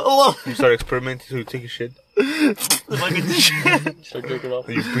 oh fuck, oh, You start experimenting so you take a shit. fucking Start jerking off.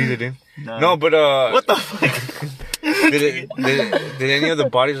 You breathe it in. Nah. No, but what the fuck? did any of the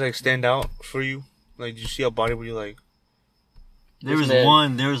bodies like stand out for you? Like, did you see a body where you like? There was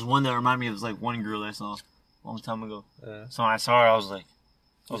man. one that reminded me of like one girl I saw a long time ago. Yeah. So when I saw her, I was like,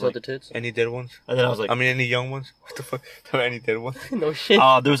 You saw the tits? Any dead ones? and then I was like, I mean, any young ones? What the fuck? Any dead ones? No shit.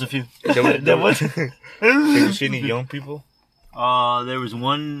 there was a few. There was. There Did you see any young people? There was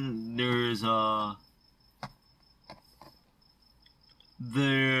one. There's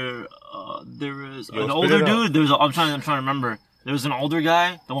there is Yo, an spit older it out. dude. I'm trying to remember. There was an older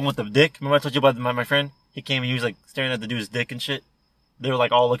guy, the one with the dick. Remember I told you about my friend? He came and he was like staring at the dude's dick and shit. They were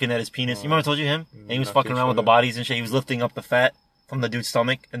like all looking at his penis. You remember I told you him? And he was I fucking think around so, with the yeah. bodies and shit. He was lifting up the fat from the dude's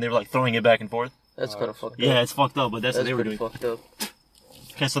stomach, and they were like throwing it back and forth. That's kind of fucked up. Yeah, it's fucked up, but that's what That's they were pretty doing. fucked up.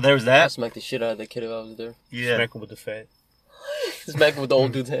 Okay, so there was I that. smacked the shit out of that kid if I was there. Yeah. Smack him with the fat. Smack him with the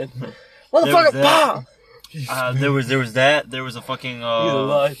old dude's hand. There was Motherfucker, that. pow! There was that. There was a fucking He's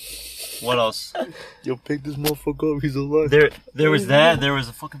alive. what else? Yo, pick this motherfucker up. He's alive. There was that. There was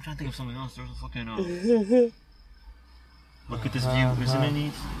a fucking. I'm trying to think of something else. There was a fucking. Look at this view, isn't it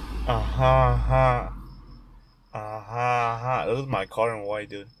neat? That was my car in white,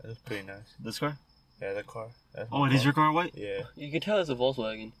 dude. That was pretty nice. This car? Yeah, that car. That's Oh, my it is car. your car in white? Yeah, You can tell it's a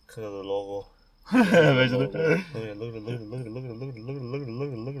Volkswagen. because of the logo. Imagine Look that. at it, look at it, look at it, look at it, look at it, look at it, look at it, look at it,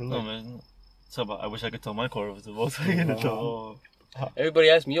 look at it, look at it, No look at it. man. So I wish I could tell my car was a Volkswagen. Oh. Everybody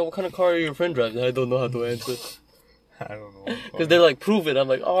asks me, yo, what kind of car your friend drives? I don't know how to answer. I don't know. Because they're like, prove it. I'm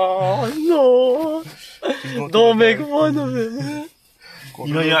like, oh, no. Don't make fun of it.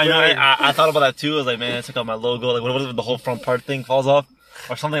 I thought about that too. I was like, man, I took out my logo. Like, what if the whole front part thing falls off?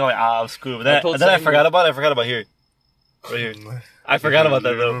 Or something like, I'm screwed with that. told And then I Sam- forgot about it. I forgot about here. Right here. I forgot about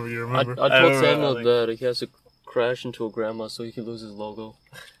that though. You I remember? told remember, Samuel like- that he has to crash into a grandma so he can lose his logo.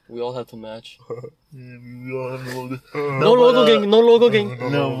 We all have to match. No logo gang. No logo gang.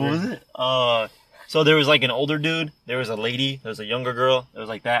 No, what was it? So there was like an older dude, there was a lady, there was a younger girl, there was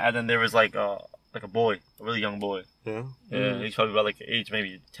like that, and then there was like a boy, a really young boy. Yeah. Yeah, he's probably about like age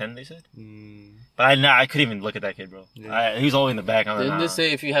maybe 10, they said. Mm. But I couldn't even look at that kid, bro. Yeah. He was all in the back. I'm like, Didn't nah. they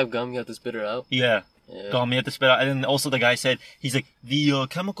say if you have gum, you have to spit it out? Yeah. Yeah. Got me at the spit out. And then also the guy said, he's like, the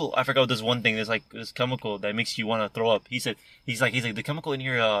chemical, I forgot this one thing, there's like this chemical that makes you want to throw up. He said, he's like, the chemical in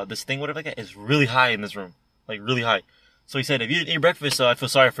here, this thing, whatever like that, is really high in this room. Like really high. So he said, if you didn't eat breakfast, I feel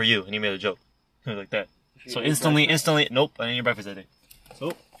sorry for you. And he made a joke. He was like that. So instantly, nope, I didn't eat breakfast that day.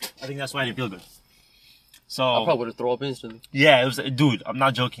 So, I think that's why I didn't feel good. So, I probably would have thrown up instantly. yeah, it was, dude, I'm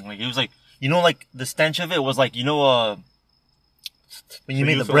not joking. Like, it was like, you know, like, the stench of it was like, you know, when you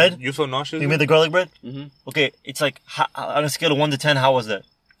made the bread? You feel nauseous? You made the garlic bread? Mm-hmm. Okay, it's like, on a scale of 1 to 10, how was that? It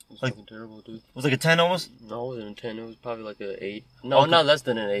was Like- fucking terrible, dude. It was like a 10 almost? No, it wasn't a 10. It was probably like a 8. No, Okay. not less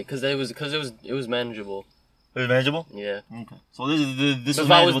than an 8. Because it was manageable. It was manageable? Yeah. Okay. So this was If I was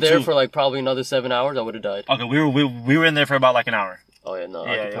manageable there too. for like probably another 7 hours, I would have died. Okay, we were in there for about like an hour. Oh yeah, no.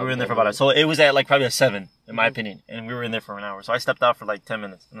 I Yeah, could we were in there for probably about so it was at like probably a 7 in my opinion, and we were in there for an hour. So I stepped out for like 10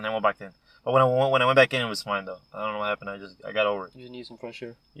 minutes and then I went back in. But when I went back in, it was fine though. I don't know what happened. I got over it. You just need some fresh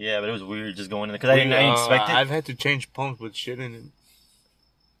air. Yeah, but it was weird just going in there because I didn't expect it. I've had to change pumps with shit in it.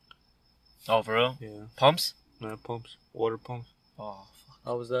 Oh, for real? Yeah. Pumps? Not pumps. Water pumps. Oh, fuck.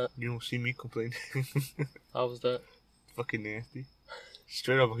 How was that? You don't see me complain. How was that? Fucking nasty.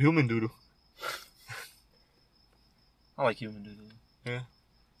 Straight up human doodle. I like human doodle. Yeah.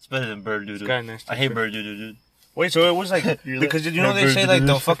 It's better than bird doodle. Kinda nasty. I hate bird doodle, dude. Wait, so it was like because you know they say like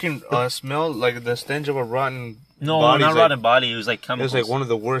the fucking smell, like the stench of a rotten No, body. not rotten body. It was like It chemicals. was like one of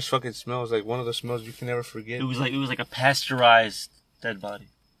the worst fucking smells. Like one of the smells you can never forget. It was like a pasteurized dead body.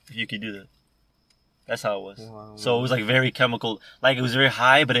 If you could do that. That's how it was. Wow. So it was like very chemical. Like it was very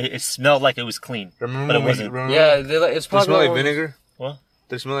high, but it smelled like it was clean. Remember but it when wasn't. Remember? Yeah, it's Did it probably smell like one of those- vinegar? What?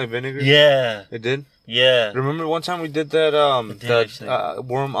 Did it smell like vinegar? Yeah. It did. Yeah. Remember one time we did that did, actually.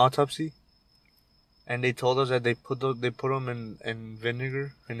 worm autopsy, and they told us that they put them in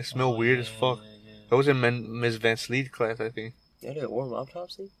vinegar, and it smelled weird as fuck. Yeah. That was in Miss Van Sleet class, I think. Yeah, they warm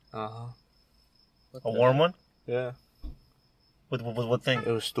autopsy. Uh huh. What A the warm one? Yeah. With what thing?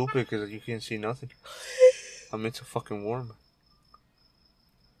 It was stupid because you can't see nothing. I'm into fucking worm.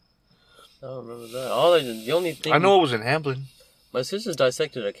 I don't remember that. The only thing I know it was in Hamblin. my sisters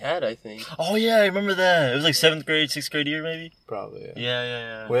dissected a cat. I think. Oh yeah, I remember that. It was like 7th grade, 6th grade year maybe. Probably. Yeah.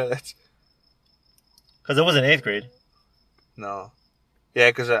 Yeah. Well, that's Because it wasn't 8th grade. no. Yeah,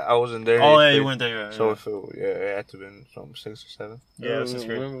 because I wasn't there. Oh eighth yeah, you grade. weren't there. Right, So yeah. if it had to have been from 6th or 7th. Yeah, it was 6th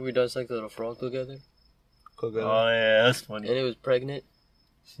grade. Remember we dissected a frog together, Cook it Oh up. yeah, that's and funny. it was pregnant.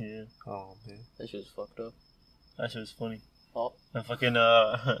 Yeah, Oh man. That shit was fucked up. that shit was funny. Oh. And fucking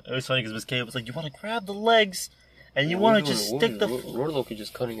it was funny because Miss K was like, "You want to grab the legs, and you want to just stick the." We're low-key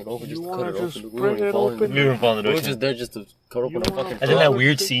just cutting it open, You just to wanna cut it just open. We spread weren't it following open? We were following the We were directions. just there just to cut open a You wanna fucking And then that frog.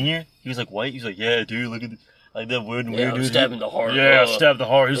 weird senior, he was like white. He was like, "Yeah, dude, look at like that weird Yeah, dude." stabbing the heart. Yeah, stab the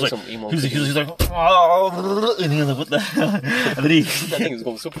heart. He was Those like, some emo he was kids. like, oh, and he was like, what the hell? And then he, That thing is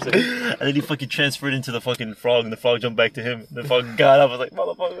going super sick. and then he fucking transferred into the fucking frog, and the frog jumped back to him. The frog got up. I was like,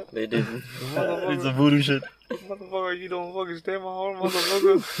 motherfucker, They didn't. it's a voodoo shit. Motherfucker, you don't fucking stab my heart,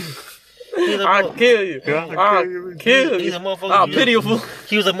 motherfucker. He's like, I'll kill you. Yeah, I'll kill He's you. a motherfucker. I'll you pity you, just- fool.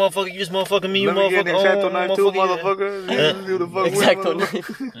 He was like, motherfucker, you just motherfucking me, you Let me get motherfucker. an Exacto knife too, yeah. motherfucker. Yeah. You the fuck with, Exacto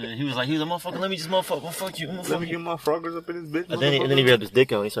motherfucker. knife. Yeah, he was like, a motherfucker. Let me just motherfucker, fuck you, Let me motherfucker. get my froggers up in this bitch. And then he grabbed his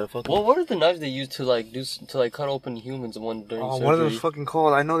dick out and he started fucking. What are the knives they use to like cut open humans during Oh, surgery? what are those fucking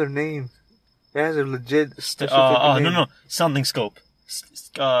called? I know their names. It has a legit specific name. No, something scope.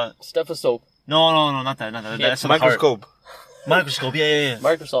 Stethoscope, No, not that. Yeah, That's for the heart. Microscope. Microscope, yeah.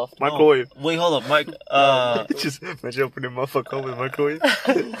 Microsoft. Microwave. No. Wait, hold up, Mike. Just imagine opening my fuck up with microwave.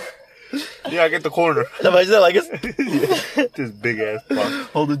 Yeah, I get the corner. Imagine that, I guess. Yeah. This big ass box.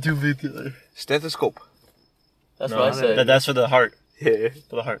 Hold the 250. Stethoscope. That's No, what I said. that's for the heart. Yeah.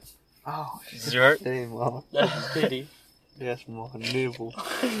 For the heart. Oh, This is your heart? damn, mama. That's pity. That's my nipple.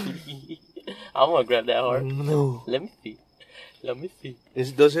 I want to grab that heart. No. Let me see. Let me see.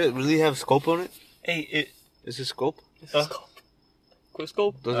 Does it really have scope on it? Hey, Is it scope? Scope. Quick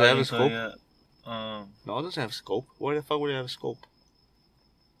scope. Does it have a scope? Yeah. No, it doesn't have scope. Why the fuck would it have a scope?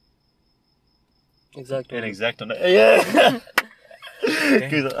 Exactly. An exacto. Yeah.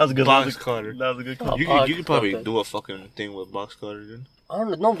 Okay, that was a good. Box cutter. That was a good call. You could probably do a fucking thing with box cutter, dude. I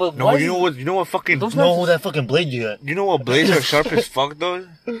don't know, but No, why you know what fucking Those No, that fucking blade you got. you know what blades are sharp as fuck though?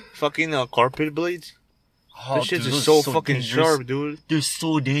 Fucking carpet blades. Oh, This shit's dude, just those so are fucking dangerous. sharp, dude. They're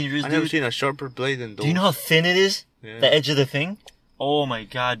so dangerous, I never dude. seen a sharper blade than those. Do you know how thin it is? Yeah. The edge of the thing? Oh my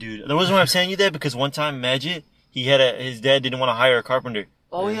god, dude. The reason why I'm saying you that because one time, Magic, his dad didn't want to hire a carpenter.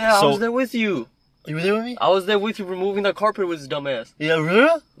 Oh yeah, So- I was there with you. You were there with me? I was there with you removing that carpet with his dumb ass. Yeah,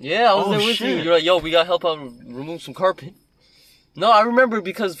 really? Yeah, I was Oh, there with you. shit. You're like, yo, we gotta help out remove some carpet. No, I remember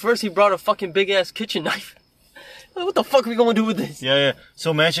because first he brought a fucking big ass kitchen knife. Like, what the fuck are we gonna do with this? Yeah, yeah.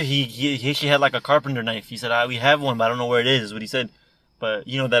 So Magic, he actually had like a carpenter knife. He said, we have one, but I don't know where it is what he said. But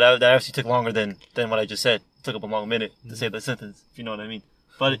you know, that actually took longer than what I just said. It took up a long minute to say that sentence, if you know what I mean.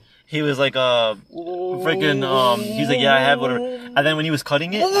 But he was like, freaking, he's like, yeah, I have whatever. And then when he was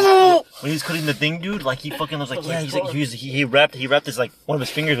cutting it, when he was cutting the thing, dude, like he fucking was like, yeah, he's like, he wrapped his like, one of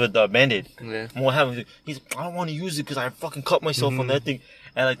his fingers with the Band-Aid. Yeah. And what happened? He's like, I don't want to use it because I fucking cut myself on that thing.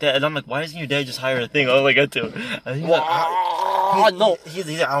 And like that. And I'm like, why doesn't your dad just hire a thing? I was like, that to him. And he's like, no. He's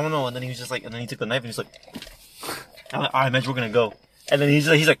like, I don't know. And then he was just like, and then he took the knife and he's like, I'm like, alright, man, we're gonna go. And then he's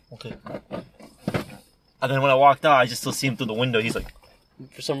like, okay. And then when I walked out, I just still see him through the window. He's like,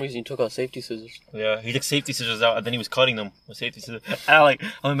 For some reason, you took out safety scissors. yeah, he took safety scissors out and then he was cutting them with safety scissors. And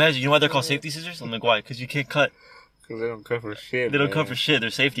I'm imagine, you know why they're called safety scissors? I'm like, why? Because you can't cut. Because they don't cut for shit. They don't man. cut for shit. They're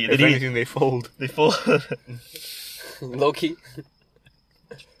safety. If anything, they fold. They fold. Low key.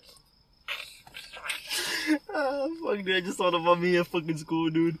 Fuck, dude, I just thought about me at fucking school,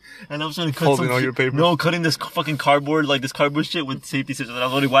 dude. And I was trying to cut Folding some all shit. your papers? No, cutting this fucking cardboard, like this cardboard shit with safety scissors. And I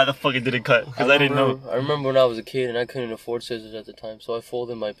was wondering why the fuck it didn't cut. Because I didn't know. I remember when I was a kid and I couldn't afford scissors at the time, so I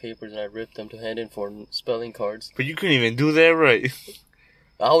folded my papers and I ripped them to hand in for spelling cards. But you couldn't even do that right.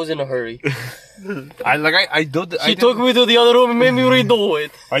 I was in a hurry. I did. She took me to the other room and made me redo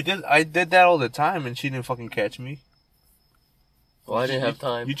it. I did that all the time, and she didn't fucking catch me. Well, I didn't have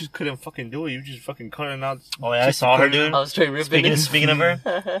time. You just couldn't fucking do it. You just fucking cutting out. Oh yeah, I saw her, dude. I was straight ripping it. Speaking of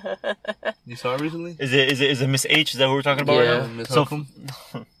her, You saw her recently? is it Miss H? Is that what we're talking about Yeah, right now? Miss So, Huckum?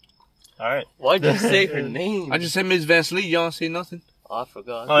 alright. Why'd you say her name? I just said Miss Vaseline. Y'all don't say nothing. Oh, I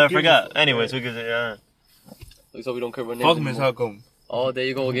forgot. Oh, I forgot. Anyways, we could, yeah. Looks like we don't care about names Fuck Miss anymore. Huckum. Oh, there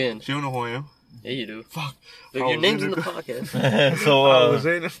you go again. She don't know who I am. Yeah, you do. Fuck. Look, I your was name's in in the the- podcast. So, I was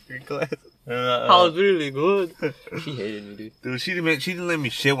in a freaking class. I was really good. She hated me, dude. Dude, she didn't let me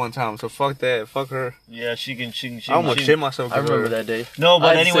shit one time, so fuck that. Fuck her. yeah, she can. I almost shit myself. I remember that day. No, but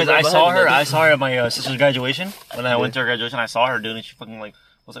I had to anyways, sit right I saw behind her. her. I saw her at my sister's graduation. When I went to her graduation, I saw her, dude, and she fucking like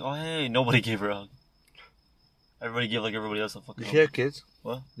was like, "Oh hey," nobody gave her a hug. Everybody gave like everybody else a fucking Did hug. she have kids?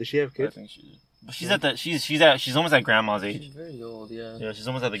 What? Did she have I kids? think she did. But she's almost at grandma's She's age. very old, yeah. Yeah, she's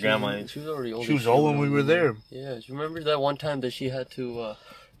almost at the grandma age. She was already old. She was old when we were there. Yeah, do you remember that one time that she had to,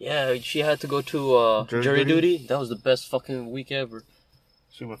 she had to go to, Jury jury duty? duty? That was the best fucking week ever.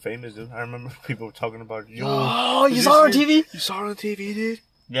 She went famous, dude. I remember people talking about yo. Oh, you did saw her on see it? TV? You saw her on TV, dude?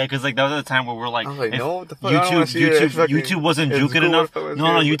 Yeah, because like that was the time where we're like, I was like, if no, what the fuck? I don't wanna see that. It's fucking- YouTube wasn't it's juking cool enough. if I was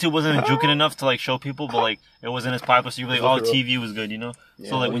No, here. YouTube wasn't juking enough to like show people, but like it wasn't as popular. So you were like, oh, Look it up. TV was good, you know.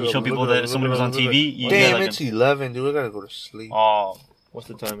 So like Look when it you show up, people look it that up, somebody look was it on up, look it TV, up. you Damn, get like, it's 11, dude. I gotta go to sleep. oh, what's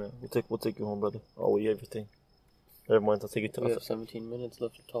the time, man? We'll take you home, brother. Oh, we have everything. Never mind, I'll take it to. We have 17 minutes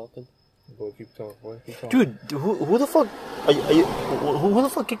left of talking. Boy, keep talking, boy. Keep talking. Dude, who the fuck? Are you, who the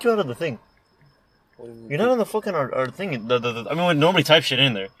fuck kicked you out of the thing? What do you mean? You're not on the fucking our thing. I mean, we normally type shit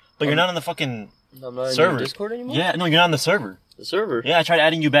in there, but you're not on the fucking I'm not in server. your Discord anymore? Yeah, no, you're not on the server. The server? Yeah, I tried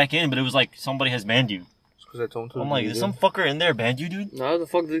adding you back in, but it was like somebody has banned you. It's 'cause I told him to I'm like, delete is it. some fucker in there banned you, dude? How the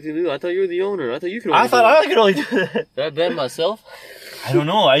fuck did you do? I thought you were the owner. I thought you could. I only thought do I could only do that. it. Did I ban myself? I don't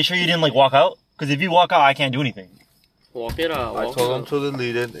know. Are you sure you didn't like walk out? Because if you walk out, I can't do anything. Walk it out. I walk told it him out. to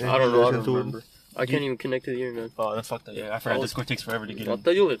delete it. And I don't know. I listen don't to it. remember. I can't even connect to the internet. Oh, that's fucked up. Yeah, I forgot. Oh. Discord takes forever to get I'll in.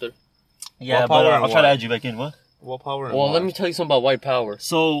 tell you later. Yeah, What but power and I'll try to what? add you back in. What? What power? and Well, what? let me tell you something about white power.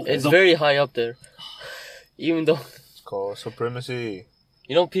 So It's the- very high up there. Even though, It's called supremacy.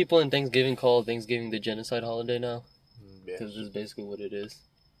 you know, people in Thanksgiving call Thanksgiving the genocide holiday now. Yeah. Because this is basically what it is.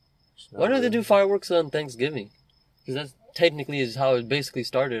 It's not Why do they really- do fireworks on Thanksgiving? Because that's technically is how it basically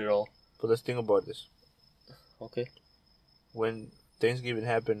started it all. But let's think about this. Okay. When Thanksgiving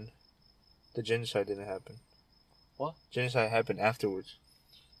happened, the genocide didn't happen. What? Genocide happened afterwards.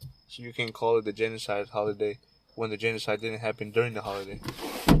 So you can call it the genocide holiday when the genocide didn't happen during the holiday.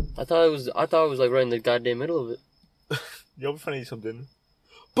 I thought it was like right in the goddamn middle of it. Yo, we're trying to eat some dinner.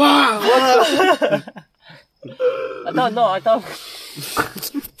 Bah! I thought.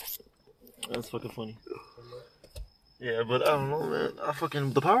 That's fucking funny. Yeah, but I don't know, man. I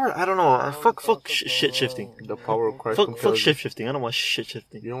fucking the power. I don't know. Fuck shit shifting. The power of Christ Fuck compels you. shift shifting. I don't want shit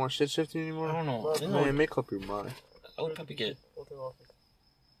shifting. You don't want shit shifting anymore? I don't know. Man, make up your mind. I would probably get.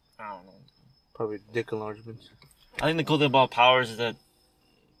 I don't know. Probably dick enlargements. I think the cool thing about powers is that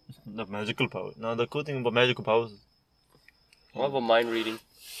The magical power. No, the cool thing about magical powers. What about mind reading?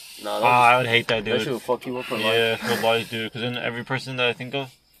 Nah, I would hate that, that dude. shit would fuck you up for life. Yeah, for life, dude. Because then every person that I think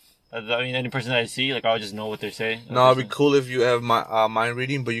of, any person that I see, like, I'll just know what they're saying. No, it'd be cool if you have mind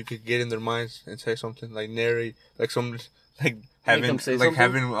reading, but you could get in their minds and say something like narrate, like some, like having, them say like something?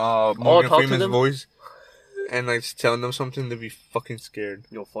 having Morgan talk to Freeman's them? voice, and like telling them something, they'd be fucking scared.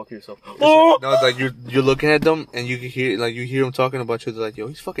 Yo, fuck yourself. No, like you're looking at them and you can hear them talking about you. They're like, yo,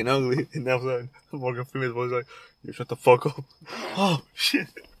 he's fucking ugly, and all of a sudden Morgan Freeman's voice like, yo, shut the fuck up. Oh shit.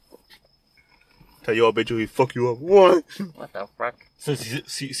 Tell you, I bet you he fuck you up. What? What the fuck? So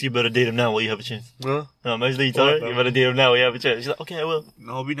you better date him now while you have a chance. Huh? No, imagine that you tell her, you better date him now while you have a chance. She's like, okay, I will.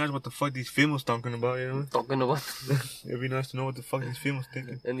 No, it'd be nice what the fuck these females talking about, you know? Talking about It'd be nice to know what the fuck these females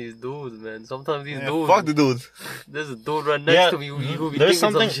thinking. and these dudes, man. Sometimes these Yeah, dudes. fuck the dudes. There's a dude right next Yeah, to me who be there's thinking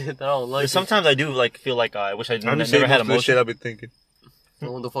something- some shit that I don't like. Sometimes I do like feel like I wish I I'm never just saying had most of the shit emotion. I've been thinking.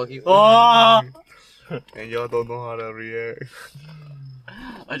 What the fuck you? Oh! And y'all don't know how to react.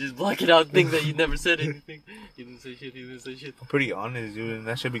 I just block it out. Think that you never said anything. You didn't say shit. You didn't say shit. I'm pretty honest, dude, and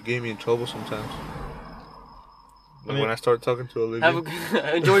that should be getting me in trouble sometimes. Like mean- when I start talking to Olivia. Have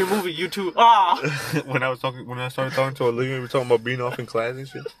a enjoy your movie. You too. Ah. when I started talking to Olivia, we were talking about being off in class and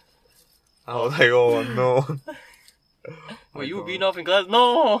shit. I was like, oh no. Were you being off in class?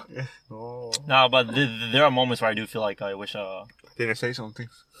 No. No. No, but there are moments where I do feel like I wish I didn't say something.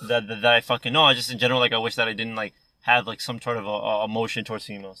 that I fucking no. I just in general like I wish that I didn't like have like some sort of a emotion towards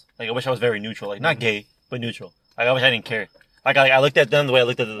females. Like I wish I was very neutral, like not gay but neutral. Like I wish I didn't care. Like I looked at them the way I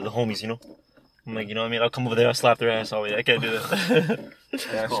looked at the homies, you know. I'm like, you know what I mean? I'll come over there, I'll slap their ass. Oh, yeah, I can't do that.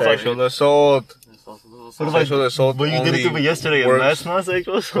 Sexual assault. Sexual assault. But you did it to me yesterday, and works, that's not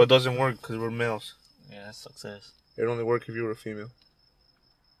sexual assault. but it doesn't work because we're males. Yeah, that sucks ass. It only work if you were a female.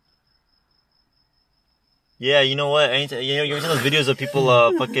 Yeah, you know what? You ever seen those videos of people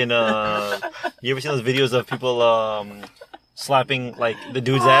you ever seen those videos of people slapping like the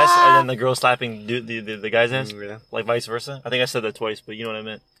dude's ass and then the girl slapping the guy's ass? Yeah. Like vice versa? I think I said that twice, but you know what I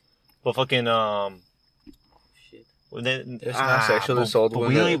meant. But fucking Shit. then, It's not sexual assault but when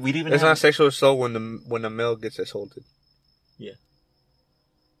we the- didn't even It's have, not sexual assault when the male gets assaulted. Yeah.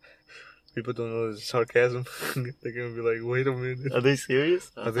 People don't know the sarcasm. They're gonna be like, wait a minute. Are they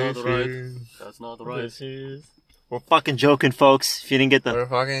serious? Are That's they not the right. serious? That's not the Are they right. serious? We're fucking joking, folks. If you didn't get the We're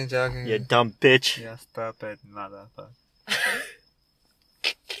fucking joking. you dumb bitch. Yeah, stop it. Not that fun.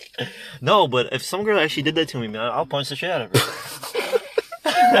 No, but if some girl actually did that to me, man, I'll punch the shit out of her.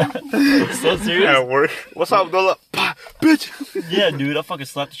 So serious? At work. What's up, Abdullah? Pah, bitch. Yeah, dude, I'll fucking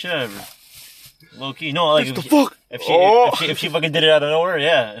slap the shit out of her. Low key, no, like What the if fuck? if she fucking did it out of nowhere,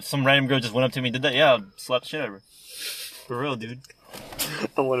 yeah. If some random girl just went up to me and did that, yeah, I'll slap the shit out of her. For real, dude.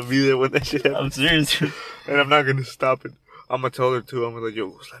 I want to be there when that shit happens. I'm serious, dude. And I'm not gonna stop it. I'm gonna tell her too. I'm gonna like, yo,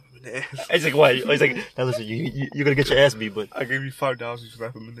 go slap him in the ass. He's like, what? He's like, now listen, you're gonna get your ass beat, but I give you $5 to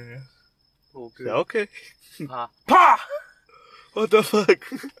slap him in the ass. Okay. Yeah, okay. Ah. Pa! What the fuck?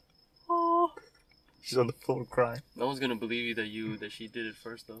 She's on the floor crying. No one's gonna believe you that she did it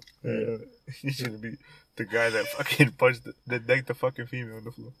first though. Yeah. He's gonna be the guy that fucking punched that decked the fucking female on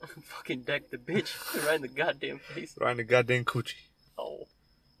the floor. Fucking deck the bitch right in the goddamn face. Right in the goddamn coochie. Oh.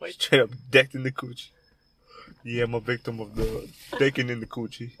 Wait. Straight up decked in the coochie. Yeah, I'm a victim of the decking in the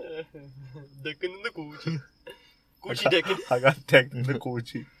coochie. Decking in the Gucci. I Gucci got- decking. I got decked in the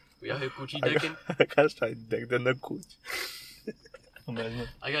coochie. We out here Gucci I decking. got straight decked in the coochie.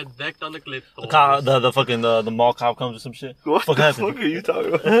 I got decked on the clip. the fucking the mall cop comes with some shit. What Fuck the happened? fuck are you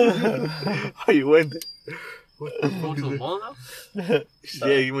talking about? How you went there? Going to the mall now?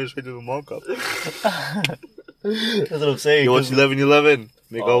 Yeah, you went straight to the mall cop. That's what I'm saying. Yo, it's 11/11.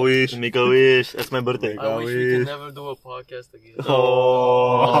 Make a wish. Make a wish. That's my birthday. I wish we could wish. never do a podcast again.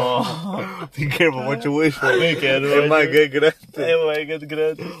 Oh. Be careful what you wish for. Be careful It what might you- get granted. Hey, my God,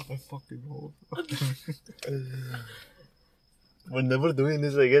 great. I fucking hope. We're never doing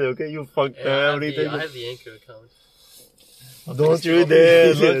this again, okay? You fucked Yeah, I everything. have the Anchor account. Don't you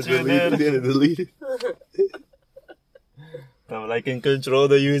dare, Yeah, don't you delete dare. it. Delete it. I can control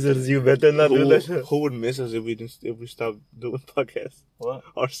the users, you better not do Who, that. who would miss us if we stopped doing podcasts What?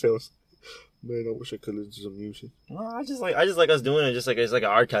 ourselves? Man, I wish I could listen to some music. No, I just like us doing it, just like it's like an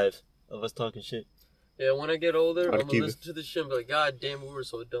archive of us talking shit. Yeah, when I get older, I'm I'd gonna keep listen to this shit and be like, God damn, we were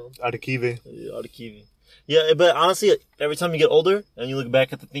so dumb. Arequipe. Out of Kiwi. Yeah, but honestly, every time you get older and you look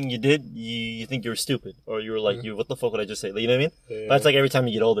back at the thing you did, you think you were stupid, or you were like, what the fuck would I just say? You know what I mean? Yeah. That's like every time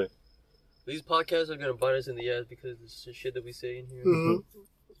you get older. These podcasts are gonna bite us in the ass because of the shit that we say in here.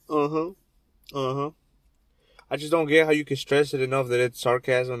 I just don't get how you can stress it enough that it's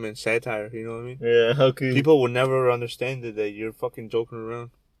sarcasm and satire. You know what I mean? Yeah, how could People will never understand it that you're fucking joking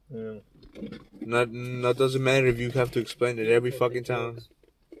around. Yeah. Not doesn't matter if you have to explain it every fucking time.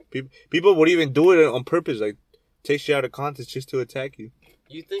 People would even do it on purpose, like take you out of context just to attack you.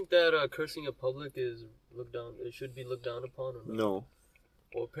 You think that cursing in public is looked down? It should be looked down upon, or not? No.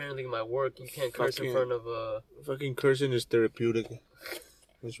 Well, apparently in my work, you can't curse in front of Fucking cursing is therapeutic.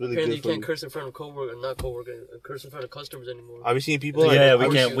 It's really apparently good for you can't you. curse in front of not coworker, curse in front of customers anymore. Have you seen people? Yeah,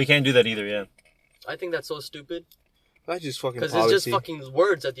 like, we can't do that either. Yeah. I think that's so stupid. That's just fucking Because policy. it's just fucking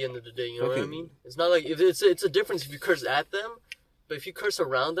words at the end of the day. You know what I mean? It's not like if it's a difference if you curse at them, but if you curse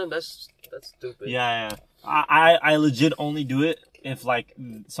around them, that's stupid. Yeah. I legit only do it if like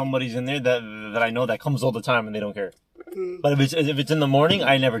somebody's in there that I know that comes all the time and they don't care. But if it's in the morning,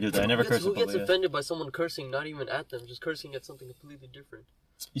 I never do that. I never curse. Who gets offended by someone cursing, not even at them, just cursing at something completely different?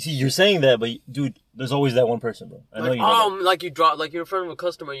 You see, you're saying that, but dude, there's always that one person, bro. I know Like, you know that. like you drop, like you're in front of a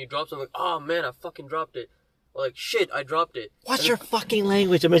customer and you drop something, like, oh man, I fucking dropped it. Or like, shit, I dropped it. What's your fucking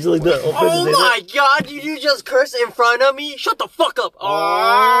language? Imagine like that. Oh my god, did you just curse in front of me? Shut the fuck up. Oh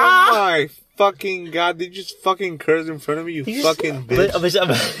my fucking god, did you just fucking curse in front of me, you fucking bitch?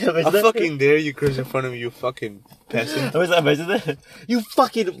 I fucking dare you curse in front of me, you fucking peasant. Imagine that. You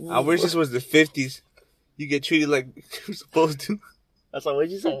fucking... I wish this was the 50s. You get treated like you're supposed to. That's not what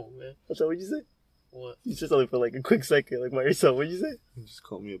you say. Oh man. That's not what you say. What? You said something for like a quick second, like by yourself. What'd you say? You just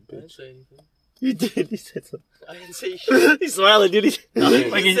called me a I didn't bitch. say anything. You did. You said something. I didn't say shit. He's smiling, dude.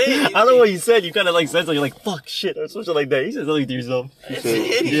 didn't Like, say anything. I don't know what you said. You kind of like said something. You're like, fuck, shit, or something like that. You said something to yourself. He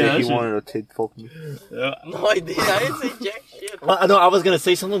said Yeah, he sure. wanted to tit fuck me. Yeah. No, I didn't. I didn't say jack shit. Well, no, I was gonna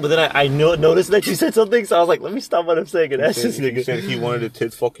say something, but then I noticed that you said something, so I was like, let me stop what I'm saying and ask this He nigga. said he wanted to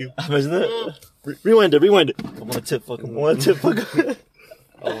tit fuck you. Imagine that. Rewind it. I want to tip fuck him. I want to tip fuck him.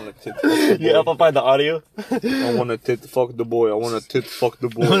 I want to tit fuck the boy. Yeah, if I find the audio. I want to tit fuck the boy. I want to tit fuck the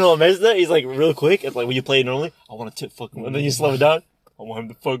boy. No, imagine that. He's like real quick. It's like when you play it normally. I want to tip fuck him, and then you slow it down. I want him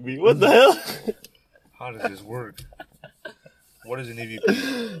to fuck me. What the hell? How does this work? What is an EVP?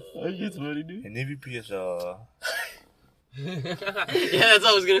 It's funny, dude. An EVP is Yeah, that's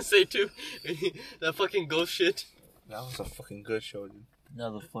what I was gonna say too. That fucking ghost shit. that was a fucking good show, dude.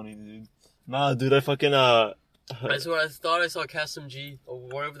 That was funny, dude. Nah, dude, I fucking I swear, I thought I saw Cassim G, or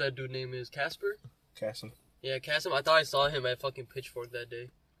whatever that dude name is. Casper? Cassim. Yeah, Cassim. I thought I saw him at fucking Pitchfork that day.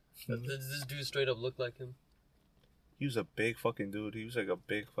 This dude straight up looked like him. He was a big fucking dude. He was like a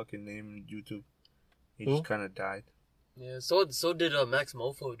big fucking name in YouTube. He Who? just kind of died. Yeah, so did Max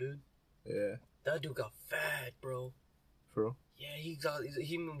Mofo, dude. Yeah. That dude got fat, bro. For real? Yeah,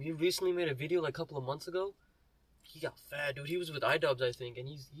 he recently made a video like a couple of months ago. He got fat, dude. He was with iDubbbz, I think, and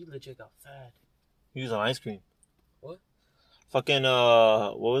he legit got fat. he was on ice cream. What? Fucking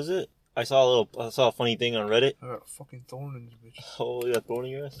what was it? I saw a funny thing on Reddit. I got a fucking thorn in this bitch. Oh, you got thrown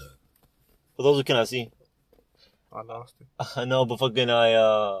in your ass. For those who cannot see, I lost it. I know, but fucking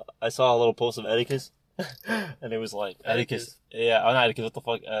I saw a little post of Atticus, and it was like Atticus. Yeah, not Atticus. What the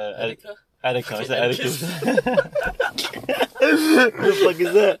fuck? Attica? Attica. I said Atticus. What the fuck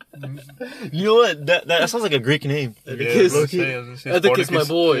is that? You know what? That sounds like a Greek name. Atticus. Yeah, I was gonna say Atticus, my Spartacus.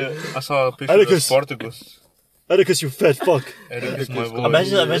 boy. Yeah, I saw a picture Atticus. of Spartacus. Atticus, you fat fuck. Atticus, my boy.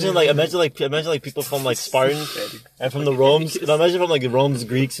 Imagine people from like Spartan and from the Romes. Imagine from like the Romans,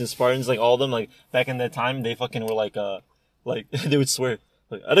 Greeks, and Spartans, like all of them. Like back in that time, they fucking were like they would swear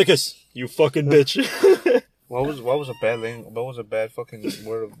like Atticus, you fucking bitch. What was a bad language? What was a bad fucking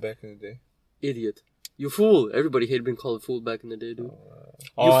word back in the day? Idiot. You fool. Everybody hated being called a fool back in the day, dude.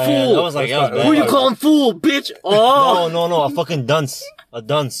 Oh, You yeah, fool. that was like that was Who bad. you calling fool, bitch? Oh! No, a fucking dunce, a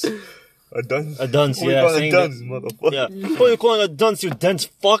dunce, A dunce? a dunce. Who you Yeah, calling saying a dunce, that- motherfucker? yeah. Who you calling a dunce, you dense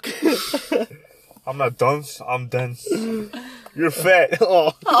fuck? I'm not dunce, I'm dense. You're fat.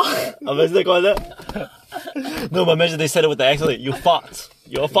 Oh. Imagine they call that. No, but imagine they said it with the accent. Like, you fought.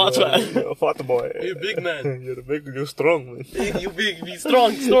 You're a fought man. You're a fat boy. You're a big man. You're strong, man. You big, be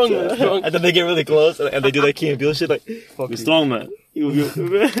strong, man, strong. And then they get really close and they do that Key and Peele shit like, Fuck you you. strong man. You.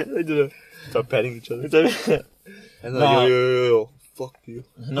 They do that. Start patting each other. No, And like, yo. Fuck you.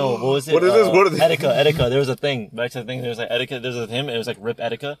 what was it? What is this? What is this? Etika. There was a thing. Back to the thing. There was like Etika. There was him. It was like Rip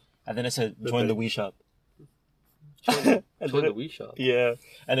Etika. And then it said, join the Wii Shop. Join the Wii Shop. Yeah.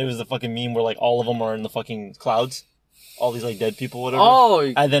 And it was the fucking meme where like all of them are in the fucking clouds. All these like dead people, whatever. Oh!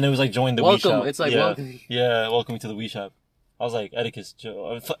 And then it was like, join the Wii Welcome. Shop. It's like, yeah. welcome. Yeah, welcome to the Wii Shop. I was like, Etikis.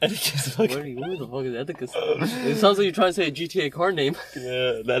 Etikis. Who the fuck is Atticus? It sounds like you're trying to say a GTA car name.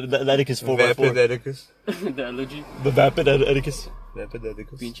 Yeah, that Etikis 4x4. Vapid Atticus. The allergy. The Vapid Etikis. Vapid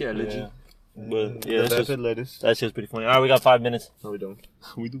Atticus. Pinche allergy. Yeah. But yeah, The that's vapid just, lettuce. that's just pretty funny. Alright, we got 5 minutes. No, we don't.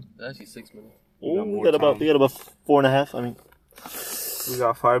 We do. Actually, 6 minutes. Oh, got we more got about time. 4.5. I mean, We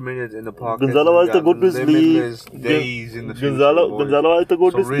got 5 minutes in the pocket. Gonzalo has to go to sleep. Limitless days in the future. Gonzalo has to go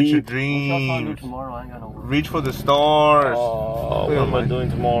So to reach your sleep. dreams. Tomorrow, I ain't got no work. Reach for the stars. Oh, what am I doing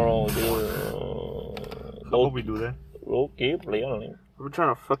tomorrow, dude? I hope we do that. Okay, play on it. We're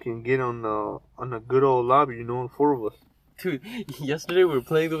trying to fucking get on a good old lobby, you know, 4 of us. Dude, yesterday we were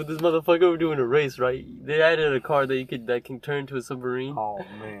playing with this motherfucker. We're doing a race, right? They added a car that can turn into a submarine. Oh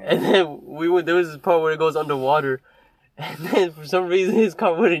man. And then we went. There was this part where it goes underwater, and then for some reason his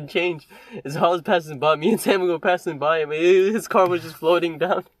car wouldn't change. And so I was passing by. Me and Sam were passing by him, and his car was just floating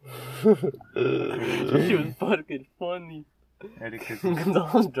down. It was fucking funny. Gonzalo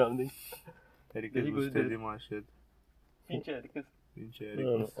was drowning. Etiquette was steady my shit. Pinche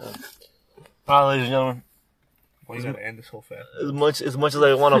Alright, ladies and gentlemen. Why you gotta end this so fast? As much as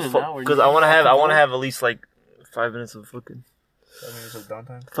I want to fuck, because I want to have at least like 5 minutes of fucking 5 minutes of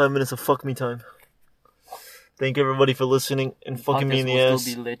downtime. 5 minutes of fuck me time. Thank everybody for listening and fucking me in the Podcast will ass.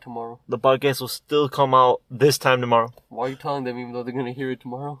 still be late tomorrow. The podcast will still come out this time tomorrow. Why are you telling them even though they're gonna hear it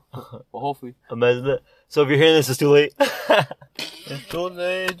tomorrow? Well, hopefully. Imagine that. So if you're hearing this, it's too late. It's too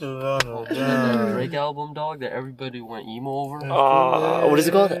late to run And that Drake album, dog, that everybody went emo over. What is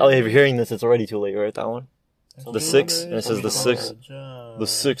it called? Oh, if you're hearing this, it's already too late, right? That one. The 6, and it says the 6. The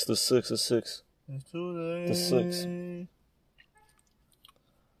 6, the 6, the 6. The 6.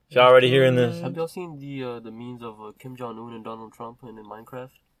 If y'all already hearing this. Have y'all seen the memes of Kim Jong-un and Donald Trump in Minecraft?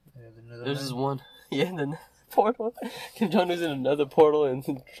 There's this one. Yeah, in the portal. Kim Jong-un's in another portal and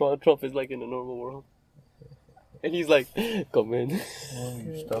Trump is like in a normal world. And he's like, come in. When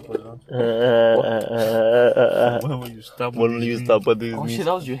will you stop with it? When When will you stop When will you stop with these Oh memes? shit,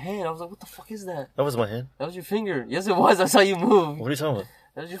 that was your hand. I was like, what the fuck is that? That was my hand. That was your finger. Yes, it was. I saw you move. What are you talking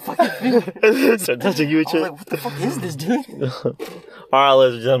That was your fucking finger. about? Start touching you and I was shit. like, what the fuck is this, dude? Alright,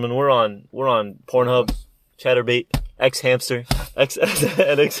 ladies and gentlemen, we're on Pornhub, Chatterbait, X Hamster, X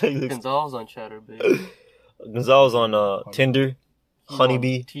and X. Gonzalo's on Chatterbait. Gonzalo's on Tinder,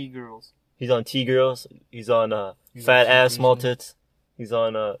 Honeybee. T-girls. He's on T-girls. He's on fat ass, small tits. He's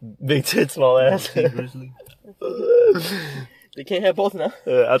on big tits, small ass. Grizzly. They can't have both now.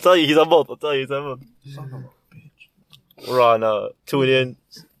 I'll tell you, he's on both. Son of a bitch. We're on TuneIn,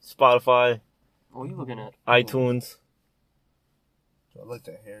 Spotify, What are you looking at? iTunes, I like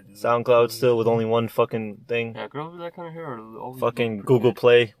that hair, dude. SoundCloud still with only one fucking thing. Yeah, girls with that kind of hair are always Fucking look Google pretty.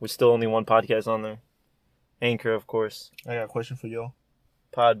 Play with still only one podcast on there. Anchor, of course. I got a question for y'all.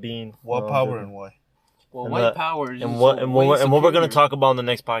 Podbean. What power and why? Well, And white that- power is And what so and way what we're gonna superior. talk about in the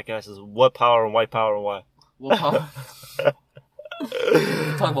next podcast is what power and white power and why. What power?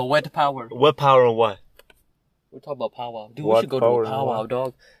 We're talking about wet power. What power and why? We're talking about powwow. Dude, What we should go to power a and powwow, why?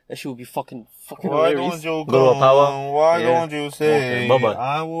 dog. That shit would be fucking Why hilarious. don't you Go to a powwow? come? Why Yeah. don't you say? Okay, bye-bye.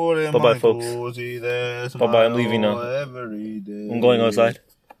 I wouldn't Bye-bye, mind folks. to see that Bye-bye, I'm leaving now. smile every day. I'm going outside.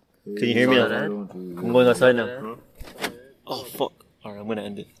 Can you hear me? Saw now? that? I'm going outside now. Oh fuck. Alright, I'm gonna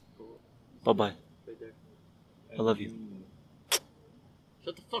end it. Bye bye. I love you.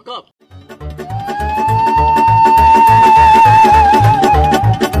 Shut the fuck up.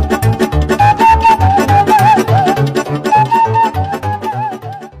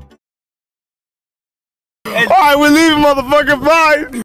 Alright, we're leaving, motherfucker. Bye.